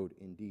dark road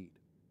indeed.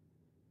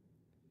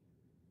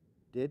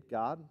 Did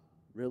God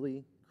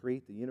really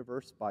create the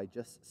universe by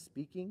just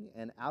speaking,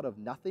 and out of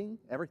nothing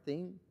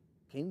everything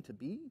came to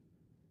be?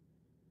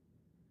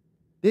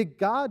 Did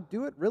God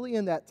do it really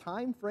in that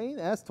time frame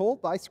as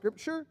told by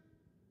Scripture?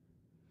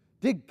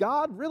 Did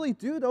God really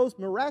do those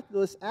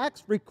miraculous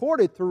acts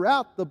recorded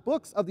throughout the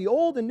books of the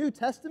Old and New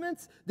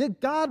Testaments? Did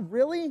God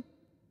really?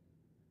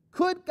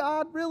 Could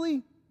God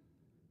really?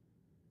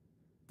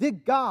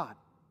 Did God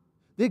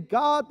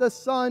the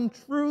Son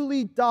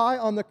truly die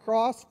on the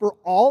cross for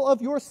all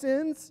of your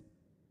sins?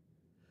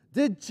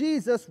 Did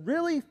Jesus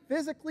really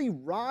physically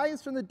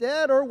rise from the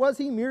dead, or was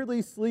he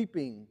merely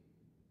sleeping?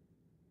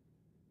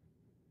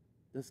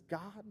 Does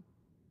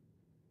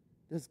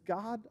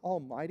God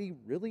Almighty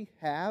really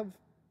have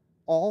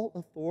all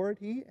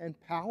authority and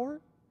power?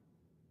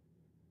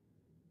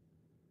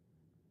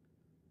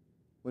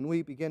 When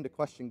we begin to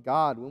question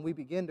God, when we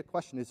begin to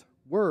question his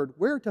word,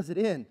 where does it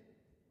end?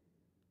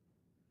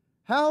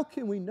 How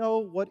can we know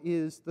what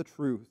is the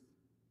truth?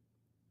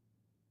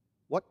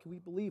 What can we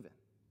believe in?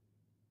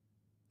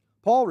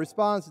 Paul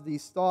responds to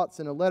these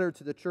thoughts in a letter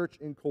to the church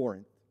in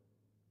Corinth.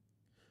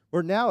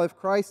 For now, if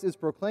Christ is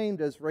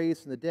proclaimed as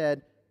raised from the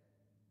dead,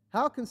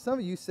 how can some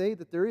of you say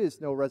that there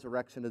is no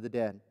resurrection of the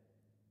dead?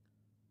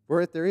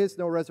 For if there is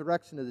no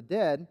resurrection of the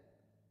dead,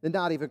 then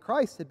not even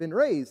Christ had been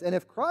raised. And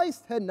if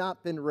Christ had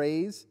not been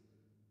raised,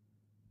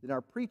 then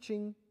our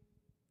preaching,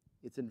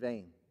 it's in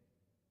vain.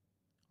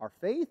 Our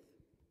faith,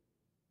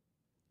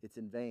 it's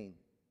in vain.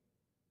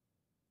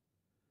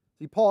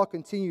 See, Paul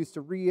continues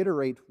to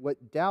reiterate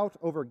what doubt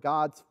over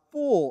God's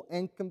full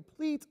and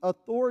complete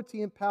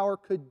authority and power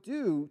could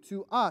do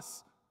to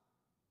us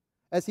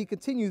as he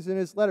continues in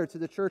his letter to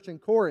the church in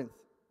Corinth.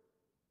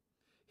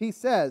 He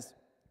says,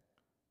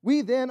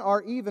 we then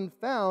are even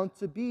found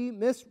to be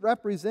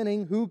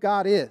misrepresenting who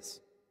God is,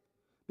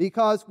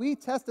 because we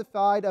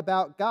testified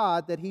about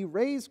God that he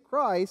raised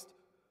Christ,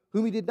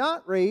 whom he did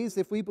not raise,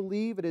 if we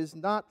believe it is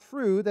not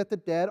true that the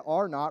dead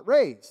are not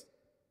raised.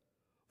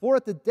 For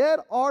if the dead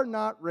are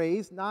not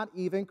raised, not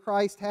even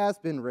Christ has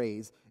been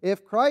raised.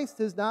 If Christ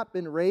has not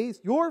been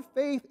raised, your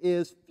faith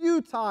is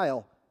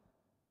futile,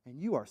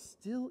 and you are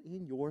still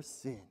in your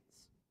sins.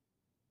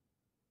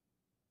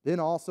 Then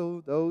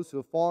also those who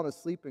have fallen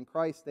asleep in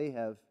Christ, they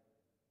have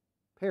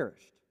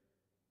perished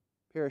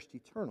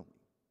eternally.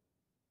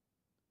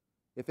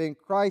 If in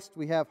Christ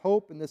we have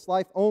hope in this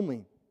life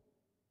only,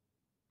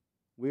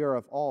 we are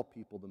of all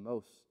people the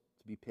most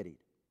to be pitied.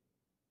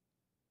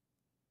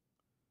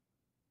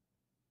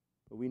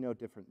 But we know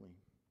differently.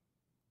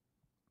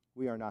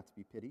 We are not to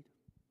be pitied,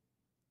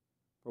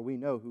 for we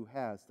know who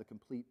has the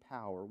complete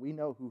power. We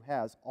know who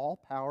has all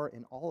power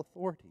and all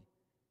authority.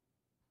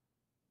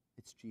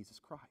 It's Jesus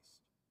Christ.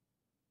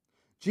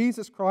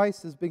 Jesus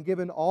Christ has been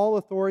given all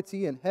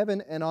authority in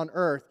heaven and on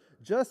earth,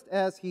 just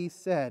as he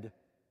said.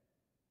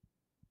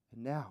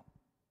 And now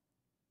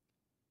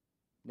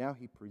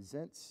he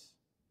presents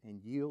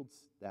and yields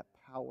that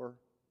power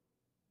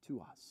to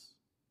us.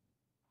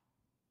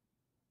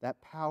 That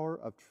power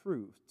of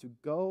truth to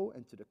go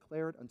and to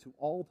declare it unto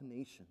all the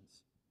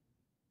nations.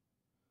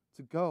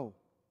 To go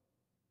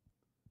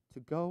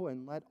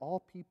and let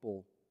all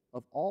people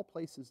of all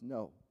places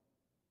know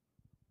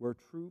where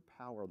true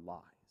power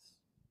lies,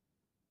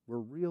 where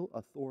real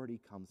authority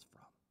comes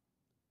from.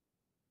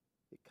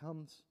 It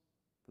comes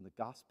from the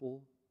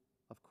gospel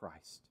of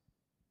Christ.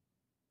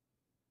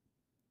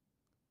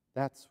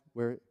 That's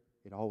where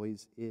it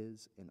always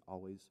is and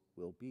always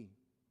will be.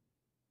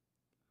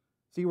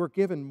 See, we're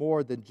given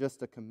more than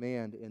just a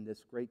command in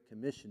this great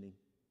commissioning,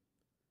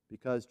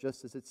 because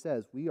just as it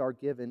says, we are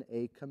given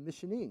a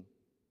commissioning.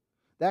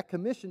 That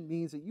commission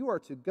means that you are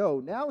to go.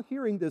 Now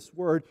hearing this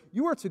word,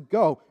 you are to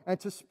go and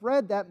to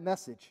spread that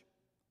message,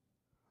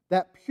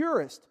 that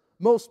purest,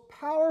 most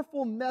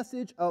powerful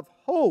message of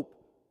hope,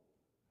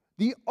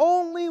 the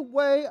only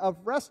way of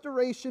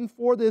restoration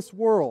for this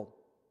world.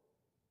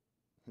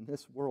 And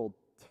this world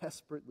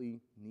desperately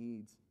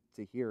needs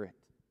to hear it.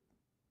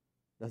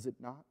 Does it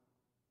not?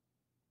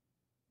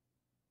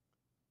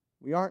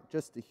 We aren't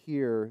just to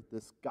hear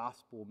this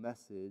gospel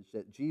message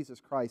that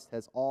Jesus Christ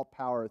has all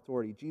power and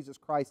authority. Jesus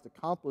Christ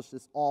accomplished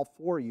this all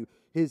for you.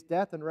 His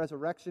death and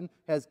resurrection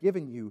has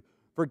given you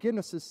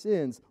forgiveness of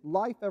sins,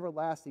 life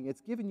everlasting. It's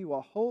given you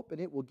a hope,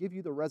 and it will give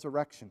you the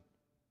resurrection.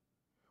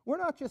 We're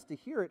not just to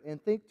hear it and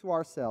think to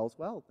ourselves,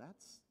 well,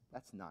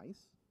 that's nice.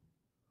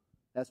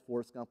 As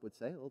Forrest Gump would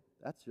say, well,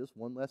 that's just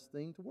one less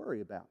thing to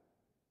worry about.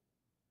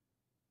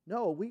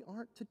 No, we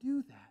aren't to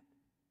do that.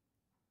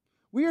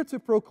 We are to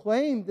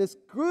proclaim this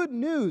good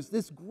news,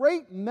 this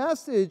great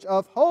message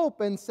of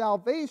hope and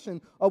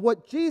salvation of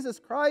what Jesus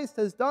Christ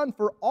has done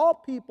for all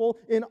people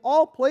in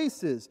all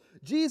places.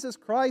 Jesus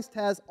Christ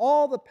has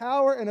all the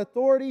power and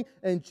authority,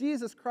 and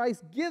Jesus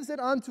Christ gives it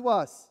unto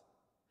us.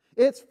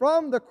 It's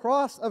from the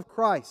cross of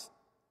Christ.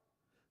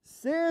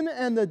 Sin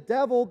and the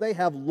devil, they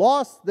have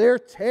lost their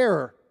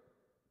terror.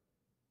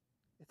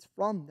 It's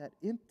from that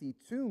empty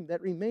tomb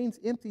that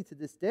remains empty to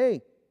this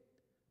day.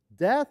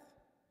 Death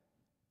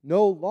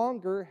no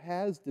longer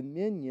has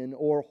dominion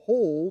or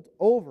hold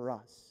over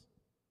us.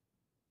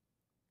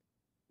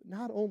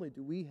 Not only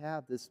do we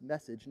have this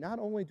message, not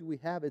only do we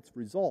have its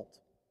result,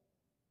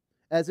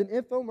 as an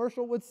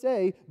infomercial would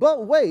say,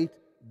 but wait,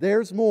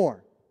 there's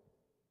more.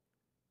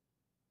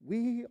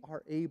 We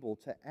are able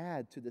to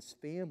add to this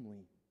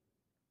family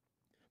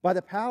by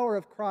the power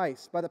of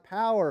Christ, by the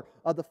power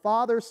of the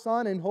Father,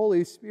 Son, and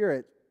Holy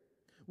Spirit.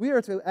 We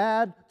are to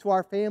add to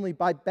our family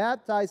by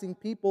baptizing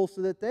people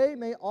so that they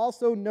may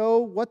also know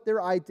what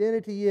their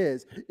identity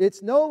is.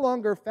 It's no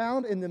longer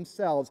found in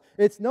themselves.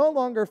 It's no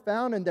longer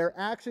found in their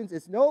actions.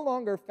 It's no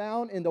longer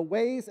found in the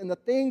ways and the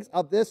things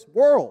of this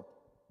world.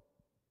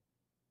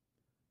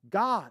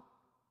 God,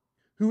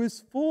 who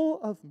is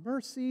full of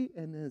mercy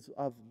and is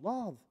of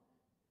love,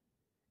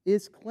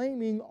 is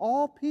claiming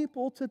all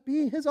people to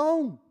be His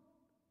own,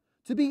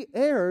 to be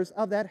heirs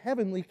of that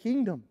heavenly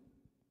kingdom.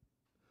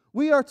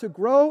 We are to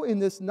grow in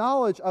this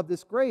knowledge of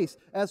this grace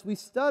as we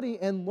study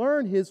and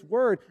learn His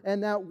Word,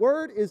 and that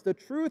Word is the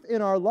truth in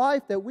our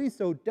life that we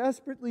so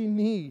desperately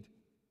need.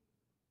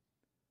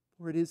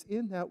 For it is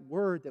in that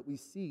Word that we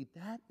see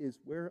that is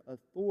where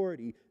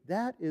authority,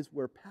 that is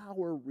where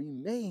power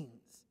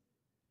remains.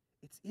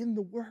 It's in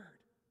the Word.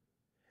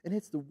 And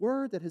it's the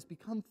Word that has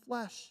become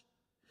flesh.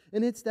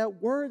 And it's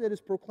that word that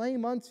is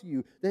proclaimed unto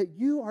you, that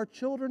you are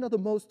children of the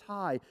Most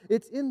High.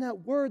 It's in that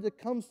word that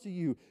comes to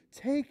you,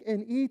 take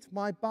and eat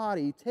my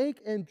body,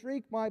 take and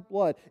drink my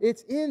blood.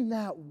 It's in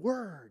that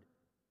word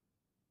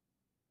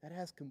that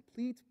has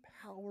complete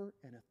power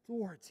and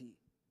authority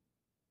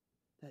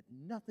that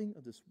nothing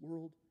of this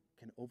world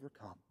can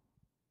overcome.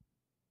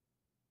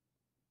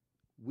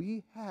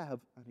 We have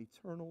an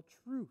eternal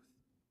truth,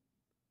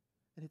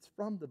 and it's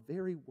from the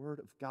very Word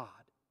of God.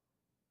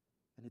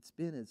 And it's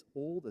been as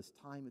old as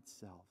time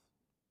itself.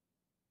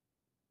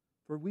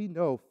 For we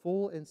know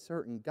full and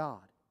certain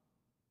God,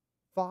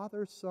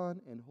 Father,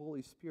 Son, and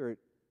Holy Spirit,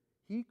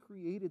 He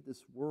created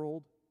this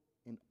world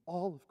and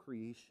all of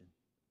creation.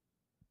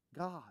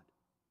 God,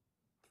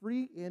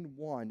 three in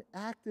one,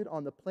 acted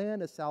on the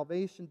plan of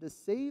salvation to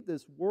save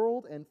this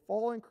world and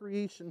fallen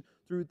creation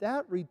through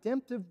that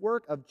redemptive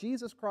work of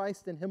Jesus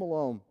Christ and Him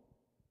alone.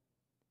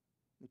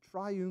 The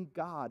triune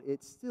God,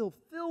 it still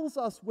fills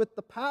us with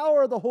the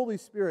power of the Holy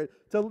Spirit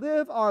to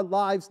live our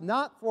lives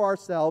not for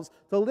ourselves,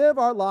 to live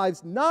our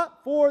lives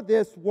not for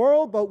this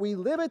world, but we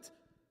live it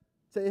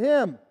to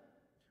Him.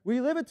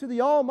 We live it to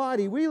the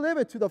Almighty. We live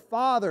it to the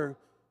Father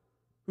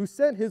who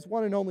sent His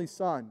one and only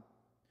Son.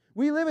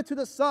 We live it to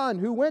the Son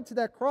who went to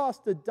that cross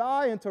to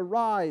die and to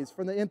rise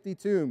from the empty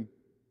tomb.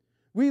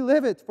 We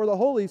live it for the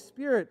Holy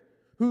Spirit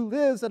who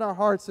lives in our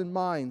hearts and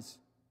minds.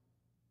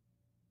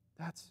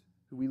 That's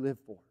who we live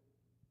for.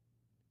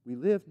 We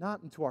live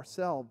not unto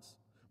ourselves.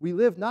 We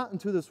live not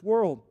unto this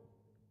world.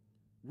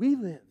 We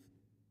live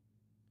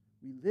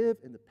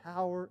in the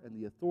power and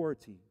the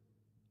authority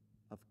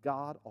of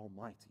God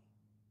Almighty.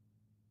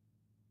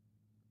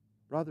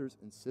 Brothers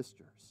and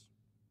sisters,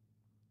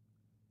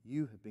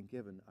 you have been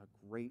given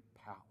a great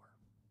power.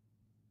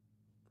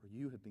 For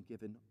you have been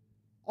given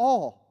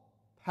all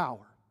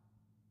power.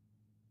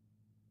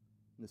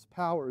 And this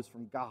power is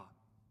from God.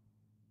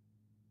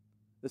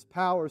 This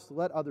power is to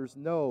let others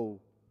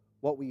know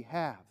what we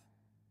have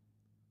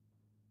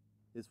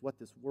is what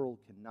this world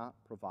cannot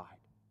provide.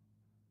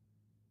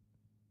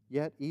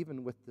 Yet,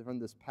 even from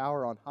this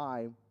power on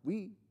high,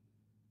 we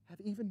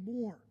have even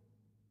more.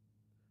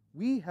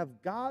 We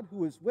have God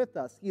who is with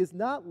us. He has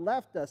not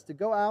left us to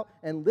go out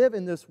and live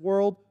in this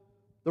world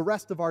the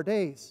rest of our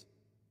days.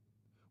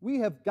 We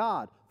have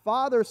God,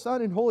 Father,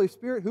 Son, and Holy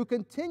Spirit, who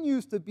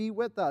continues to be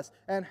with us.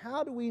 And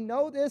how do we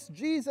know this?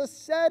 Jesus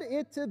said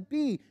it to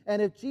be.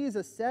 And if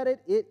Jesus said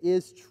it, it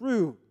is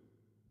true.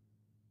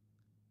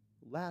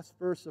 Last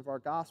verse of our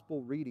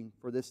gospel reading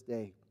for this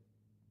day.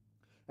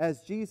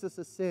 As Jesus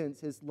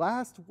ascends, his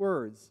last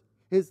words,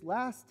 his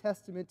last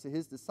testament to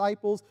his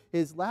disciples,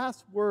 his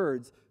last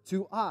words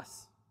to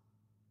us.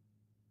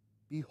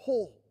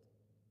 Behold,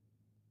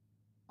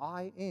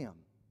 I am.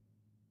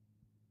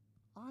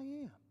 I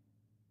am.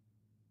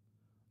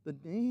 The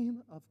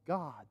name of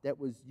God that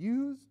was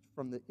used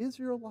from the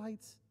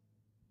Israelites,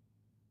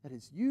 that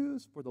is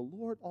used for the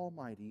Lord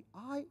Almighty.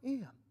 I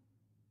am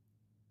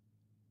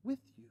with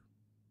you.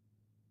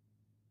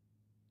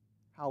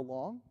 How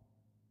long?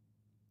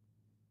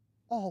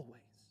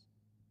 Always.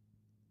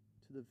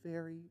 To the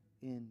very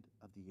end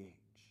of the age.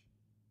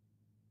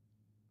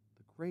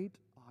 The great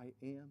I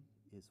am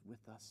is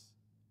with us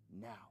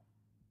now.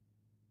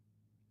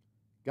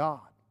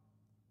 God,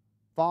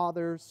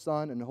 Father,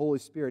 Son, and Holy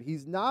Spirit.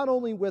 He's not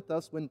only with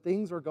us when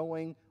things are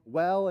going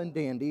well and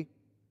dandy,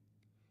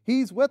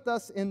 He's with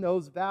us in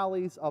those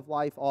valleys of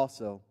life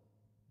also.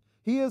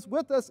 He is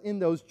with us in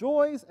those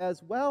joys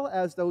as well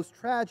as those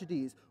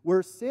tragedies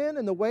where sin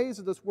and the ways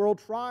of this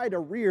world try to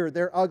rear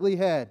their ugly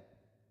head.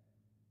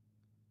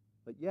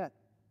 But yet,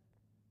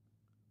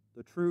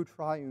 the true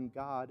triune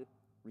God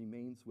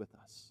remains with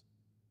us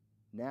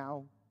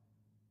now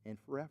and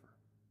forever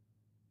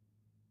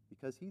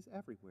because He's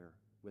everywhere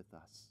with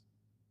us.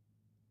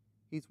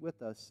 He's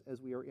with us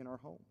as we are in our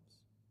homes.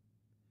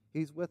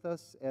 He's with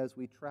us as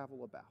we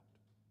travel about.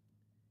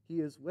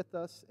 He is with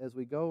us as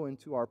we go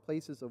into our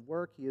places of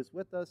work. He is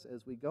with us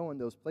as we go in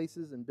those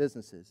places and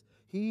businesses.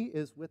 He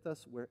is with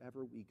us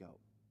wherever we go.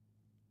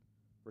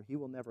 For He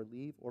will never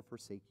leave or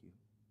forsake you.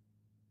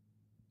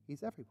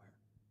 He's everywhere,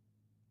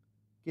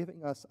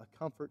 giving us a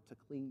comfort to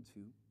cling to,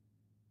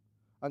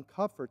 a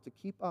comfort to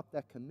keep up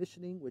that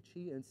commissioning which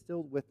He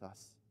instilled with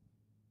us.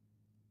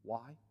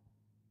 Why?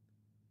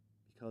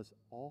 Because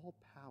all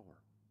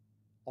power,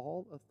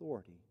 all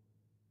authority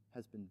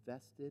has been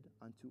vested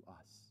unto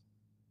us,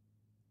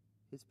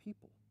 His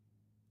people,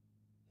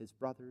 His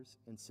brothers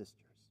and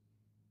sisters.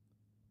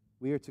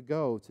 We are to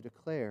go to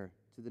declare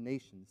to the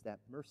nations that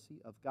mercy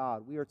of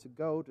God. We are to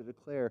go to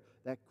declare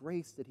that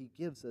grace that He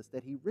gives us,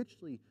 that He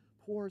richly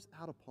pours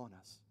out upon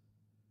us.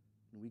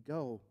 And we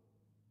go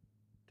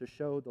to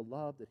show the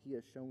love that He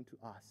has shown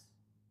to us,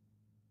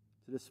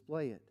 to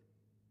display it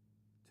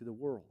to the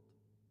world,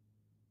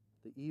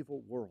 the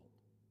evil world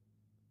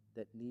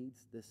that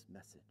needs this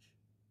message.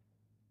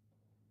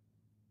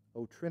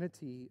 O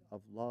Trinity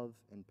of love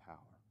and power,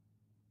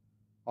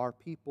 our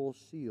people's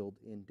shield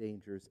in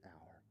danger's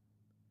hour.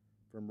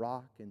 From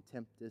rock and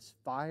tempest,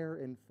 fire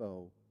and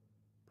foe,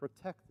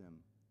 protect them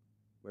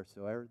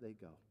wheresoever they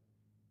go.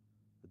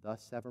 For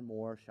thus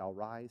evermore shall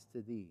rise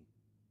to Thee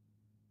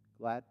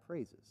glad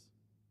praises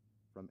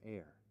from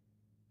air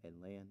and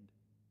land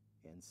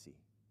and sea.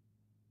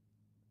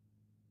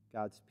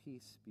 God's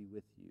peace be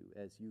with you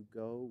as you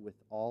go with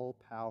all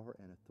power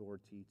and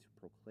authority to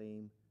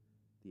proclaim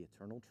the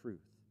eternal truth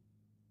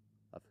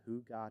of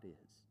who God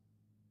is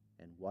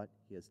and what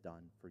He has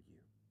done for you.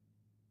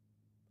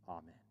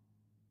 Amen.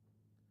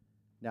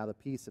 Now the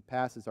peace that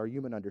passes our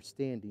human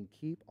understanding,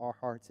 keep our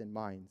hearts and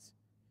minds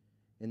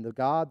in the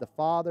God, the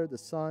Father, the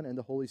Son, and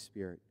the Holy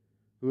Spirit,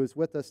 who is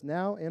with us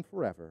now and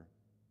forever.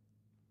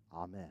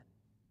 Amen.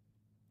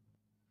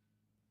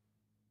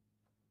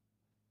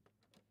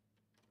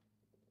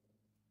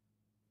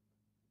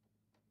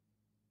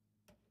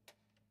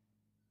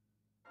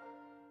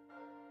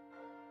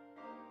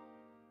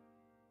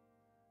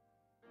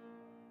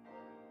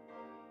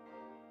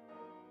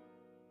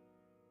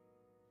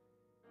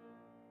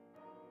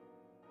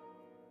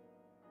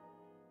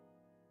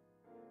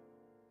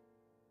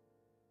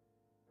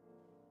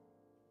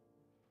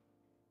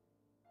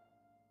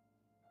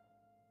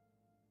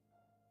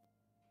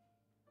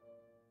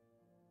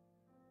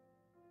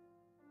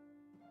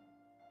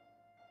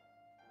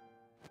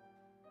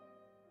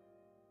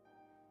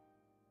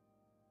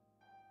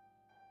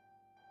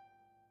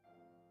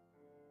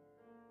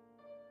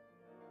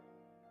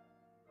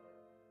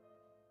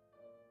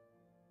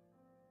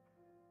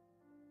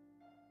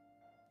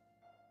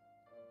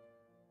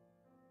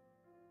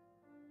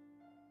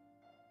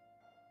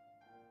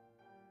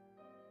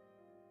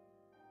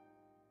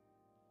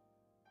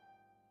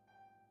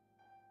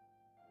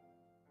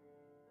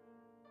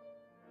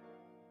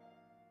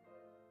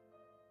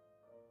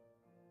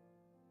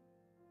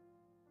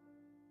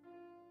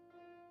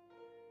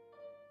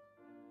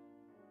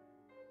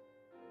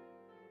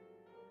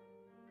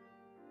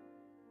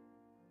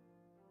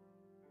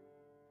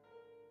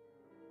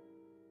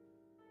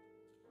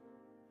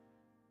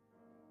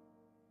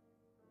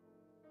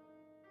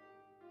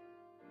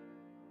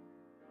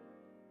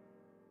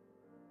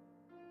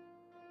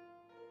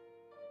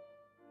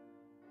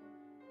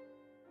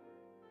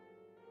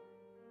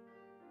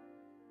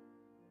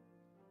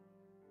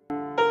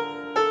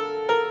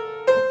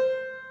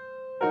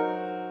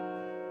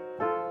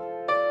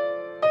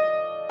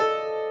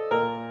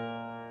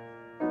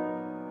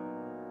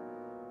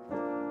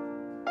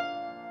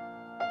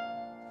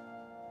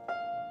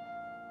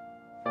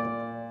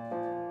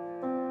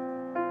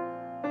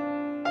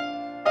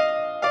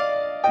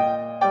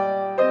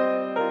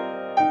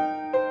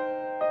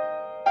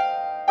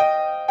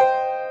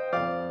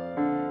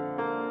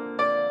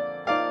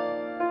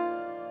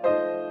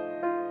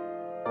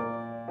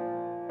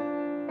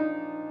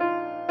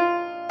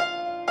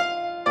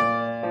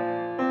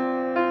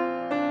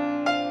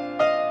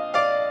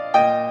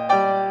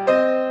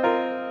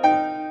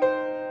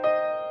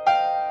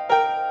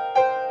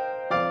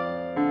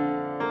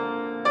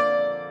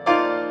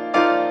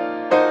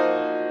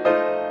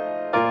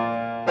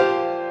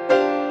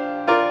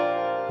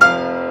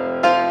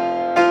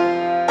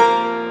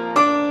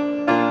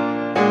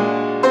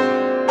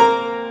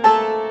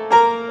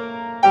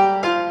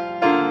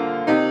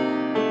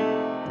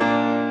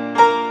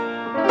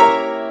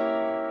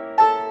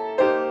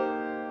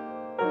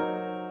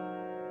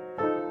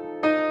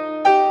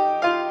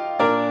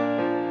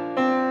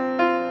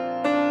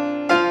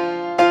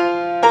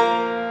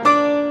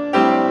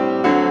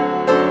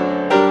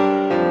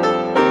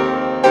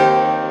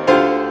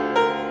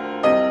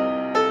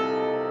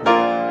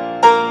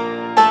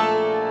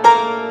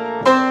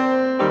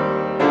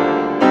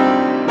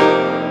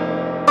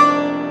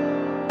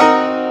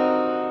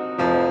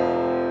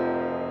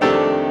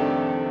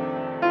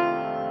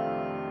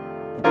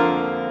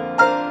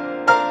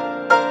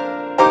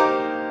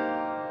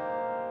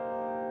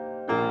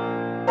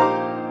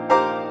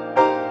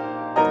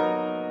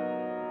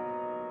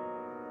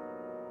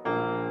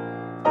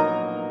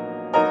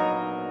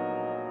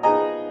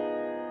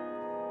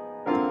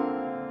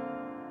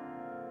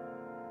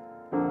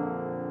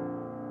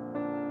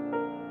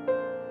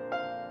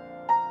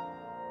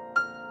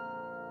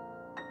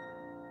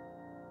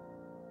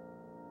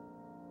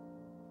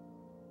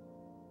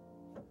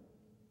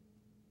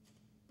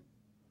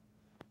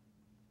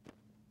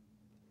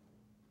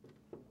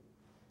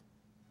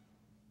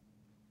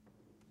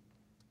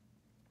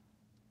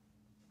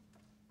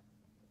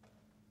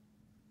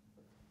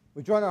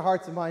 We join our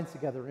hearts and minds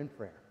together in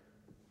prayer.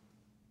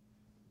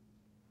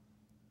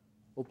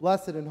 O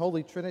blessed and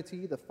holy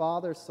Trinity, the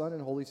Father, Son,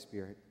 and Holy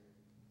Spirit,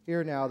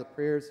 hear now the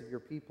prayers of your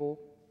people.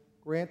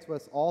 Grant to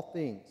us all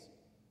things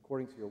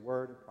according to your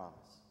word and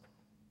promise.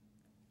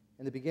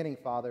 In the beginning,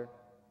 Father,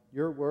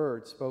 your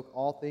word spoke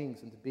all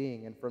things into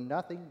being, and from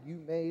nothing you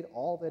made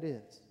all that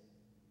is.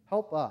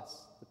 Help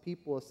us, the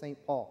people of St.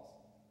 Paul's,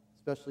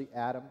 especially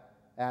Adam,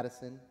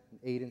 Addison, and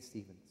Aidan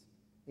Stevens,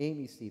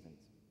 Amy Stevens,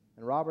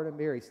 and Robert and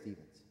Mary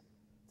Stevens,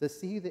 to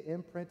see the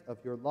imprint of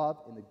your love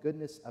in the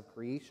goodness of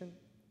creation,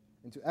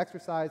 and to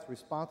exercise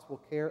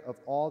responsible care of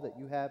all that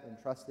you have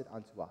entrusted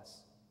unto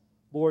us.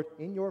 Lord,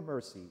 in your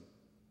mercy,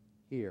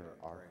 hear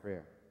our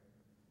prayer.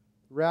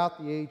 Throughout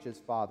the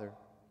ages, Father,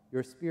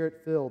 your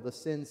Spirit filled the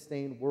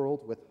sin-stained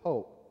world with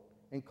hope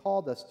and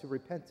called us to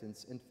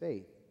repentance and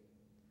faith.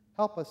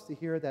 Help us to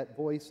hear that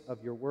voice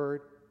of your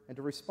word and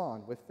to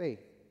respond with faith,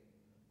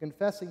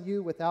 confessing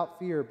you without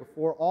fear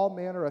before all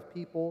manner of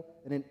people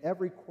and in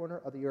every corner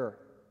of the earth,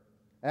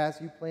 as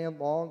you planned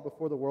long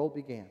before the world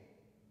began,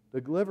 to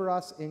deliver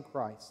us in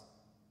Christ,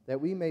 that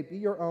we may be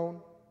your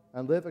own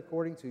and live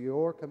according to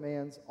your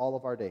commands all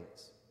of our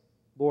days.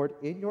 Lord,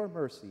 in your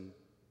mercy,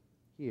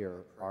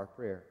 hear our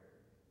prayer.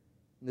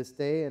 In this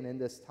day and in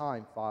this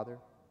time, Father,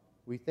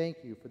 we thank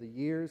you for the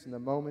years and the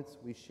moments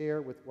we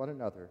share with one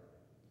another.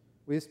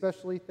 We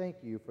especially thank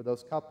you for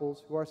those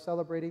couples who are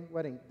celebrating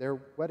their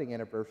wedding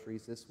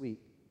anniversaries this week,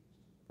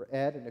 for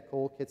Ed and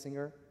Nicole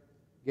Kitzinger,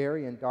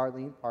 Gary and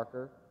Darlene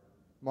Parker,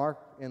 Mark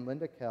and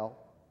Linda Kell,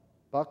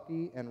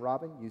 Bucky and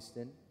Robin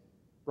Houston,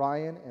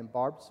 Brian and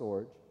Barb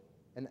Sorge,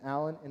 and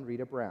Alan and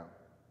Rita Brown.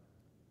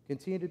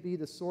 Continue to be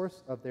the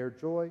source of their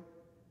joy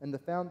and the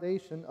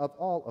foundation of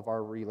all of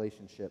our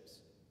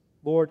relationships.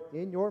 Lord,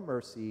 in your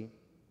mercy,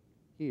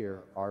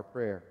 hear our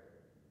prayer.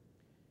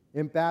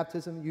 In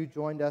baptism, you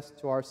joined us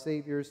to our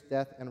Savior's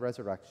death and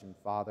resurrection,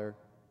 Father.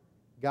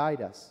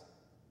 Guide us,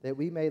 that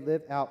we may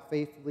live out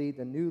faithfully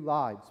the new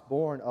lives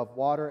born of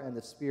water and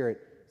the Spirit,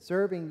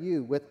 serving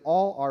you with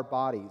all our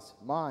bodies,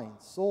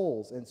 minds,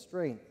 souls, and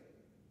strength.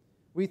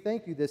 We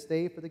thank you this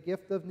day for the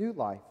gift of new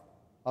life,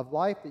 of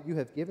life that you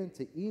have given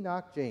to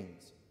Enoch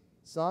James,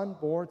 son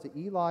born to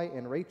Eli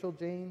and Rachel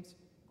James,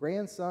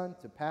 grandson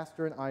to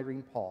Pastor and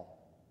Irene Paul.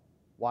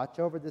 Watch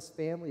over this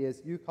family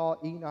as you call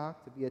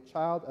Enoch to be a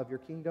child of your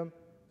kingdom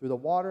through the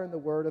water and the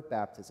word of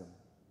baptism.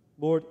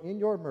 Lord, in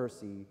your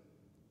mercy,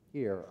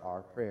 hear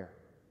our prayer.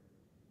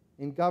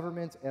 In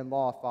government and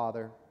law,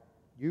 Father,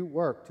 you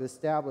work to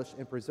establish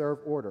and preserve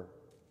order,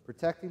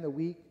 protecting the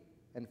weak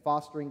and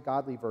fostering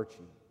godly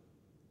virtue.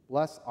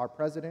 Bless our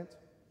president,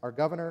 our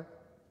governor,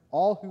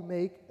 all who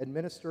make,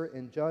 administer,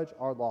 and judge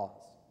our laws.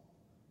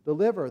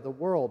 Deliver the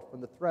world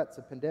from the threats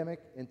of pandemic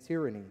and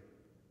tyranny.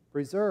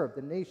 Preserve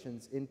the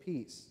nations in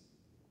peace.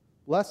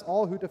 Bless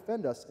all who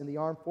defend us in the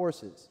armed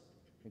forces,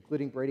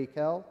 including Brady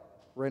Kell,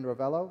 Ren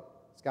Ravello,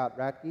 Scott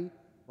Ratke,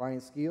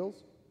 Ryan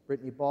Skeels,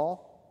 Brittany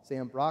Ball,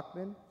 Sam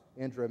Brockman,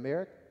 Andrew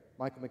Merrick,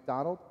 Michael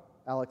McDonald,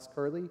 Alex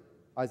Curley,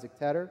 Isaac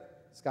Tedder,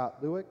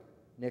 Scott Lewick,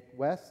 Nick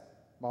West,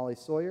 Molly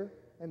Sawyer,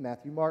 and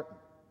Matthew Martin.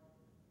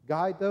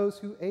 Guide those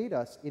who aid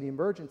us in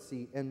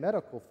emergency and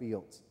medical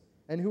fields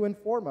and who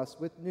inform us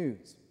with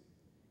news.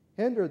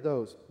 Hinder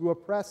those who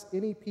oppress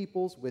any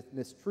peoples with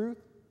mistruth,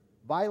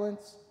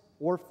 violence,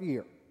 or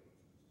fear.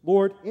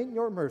 Lord, in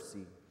your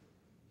mercy,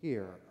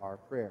 hear our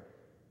prayer.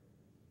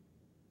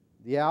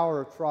 The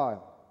hour of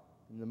trial,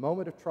 in the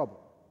moment of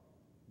trouble,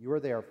 you are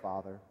there,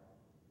 Father.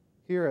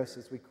 Hear us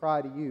as we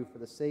cry to you for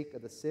the sake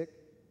of the sick,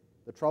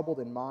 the troubled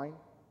in mind,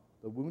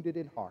 the wounded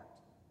in heart.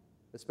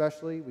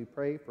 Especially we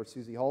pray for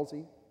Susie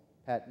Halsey,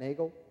 Pat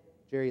Nagel,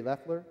 Jerry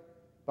Leffler,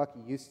 Bucky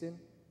Houston,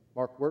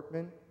 Mark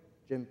Workman,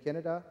 Jim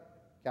Kenneda,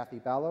 Kathy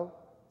Ballow,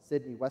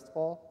 Sidney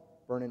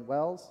Westfall, Vernon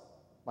Wells,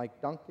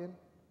 Mike Duncan,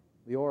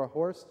 Leora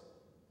Horst,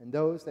 and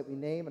those that we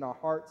name in our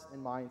hearts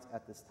and minds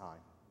at this time.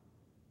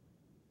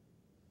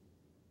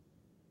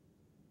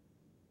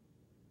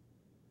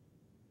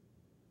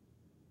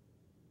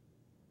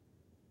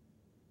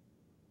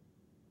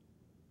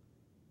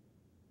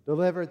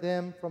 Deliver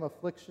them from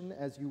affliction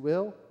as you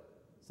will.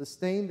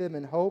 Sustain them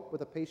in hope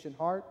with a patient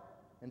heart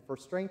and for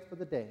strength for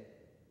the day.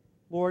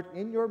 Lord,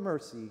 in your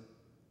mercy,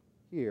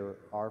 hear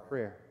our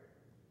prayer.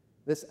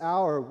 This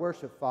hour of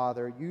worship,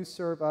 Father, you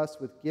serve us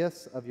with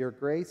gifts of your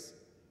grace,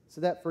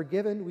 so that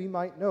forgiven we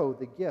might know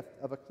the gift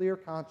of a clear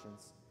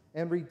conscience,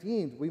 and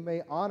redeemed we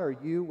may honor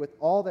you with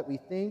all that we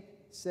think,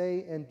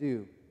 say, and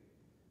do.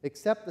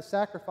 Accept the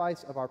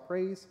sacrifice of our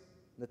praise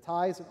and the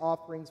tithes and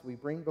offerings we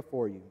bring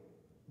before you.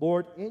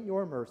 Lord, in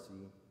your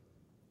mercy,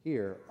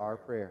 hear our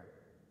prayer.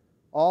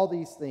 All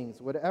these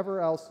things, whatever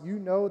else you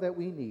know that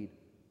we need,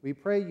 we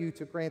pray you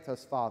to grant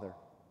us, Father,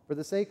 for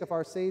the sake of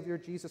our Savior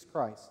Jesus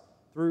Christ,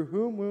 through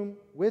whom,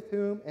 with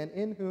whom, and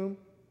in whom,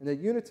 in the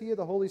unity of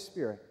the Holy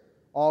Spirit,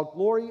 all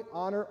glory,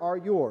 honor are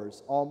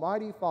yours,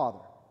 Almighty Father,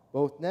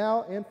 both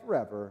now and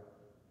forever.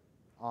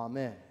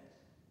 Amen.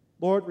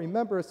 Lord,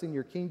 remember us in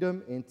your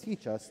kingdom and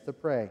teach us to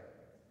pray.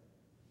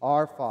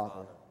 Our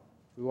Father,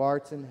 who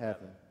art in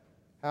heaven,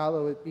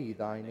 hallowed be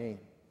thy name.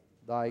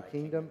 Thy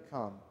kingdom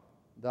come,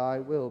 thy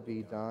will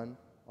be done,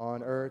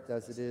 on earth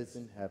as it is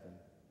in heaven.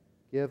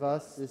 Give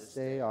us this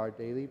day our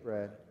daily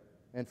bread,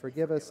 and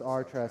forgive us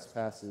our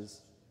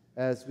trespasses,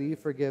 as we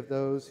forgive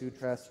those who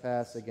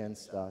trespass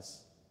against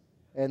us.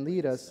 And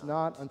lead us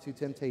not unto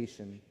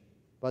temptation,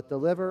 but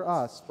deliver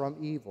us from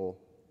evil.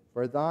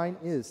 For thine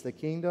is the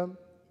kingdom,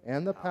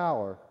 and the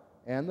power,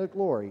 and the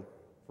glory,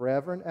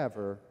 forever and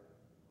ever.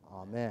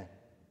 Amen.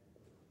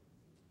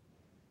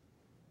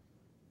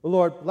 The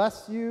Lord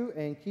bless you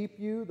and keep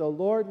you. The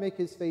Lord make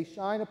his face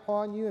shine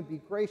upon you and be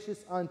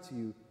gracious unto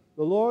you.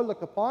 The Lord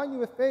look upon you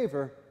with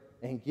favor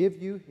and give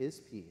you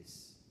his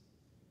peace.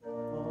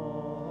 Amen.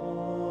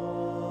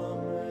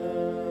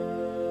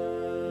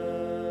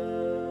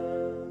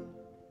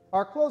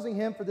 Our closing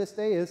hymn for this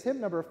day is hymn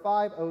number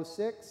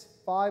 506.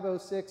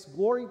 506,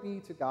 Glory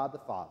Be to God the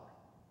Father.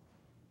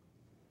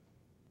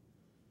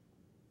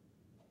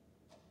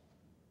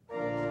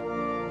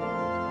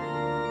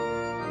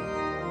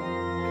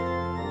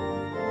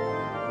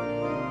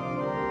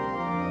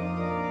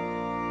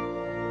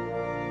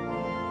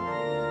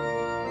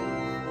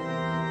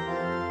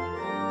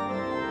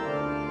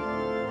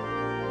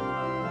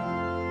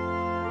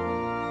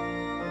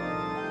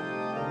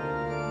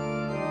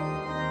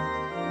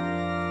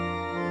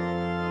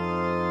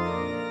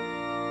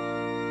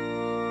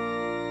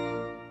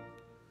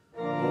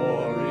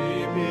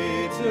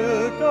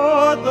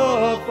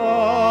 The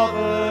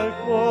Father,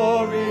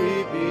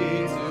 glory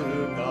be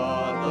to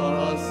God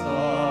the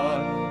Son,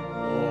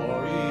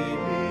 glory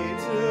be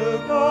to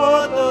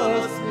God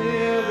the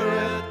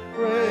Spirit,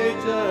 great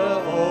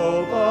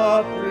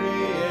Jehovah,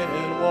 three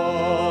in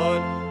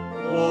one.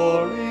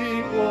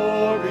 Glory,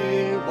 glory,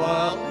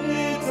 while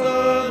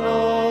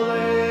eternal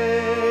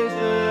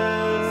ages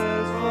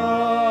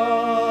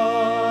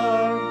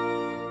run.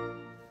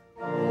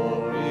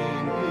 Glory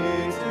be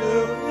to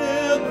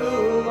him who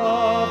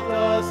loved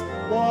us,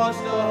 washed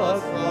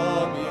us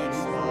from each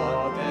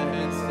spot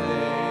and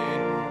stain.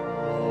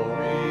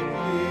 Glory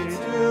be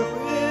to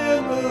him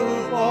who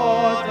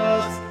bought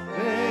us,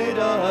 made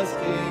us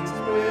kings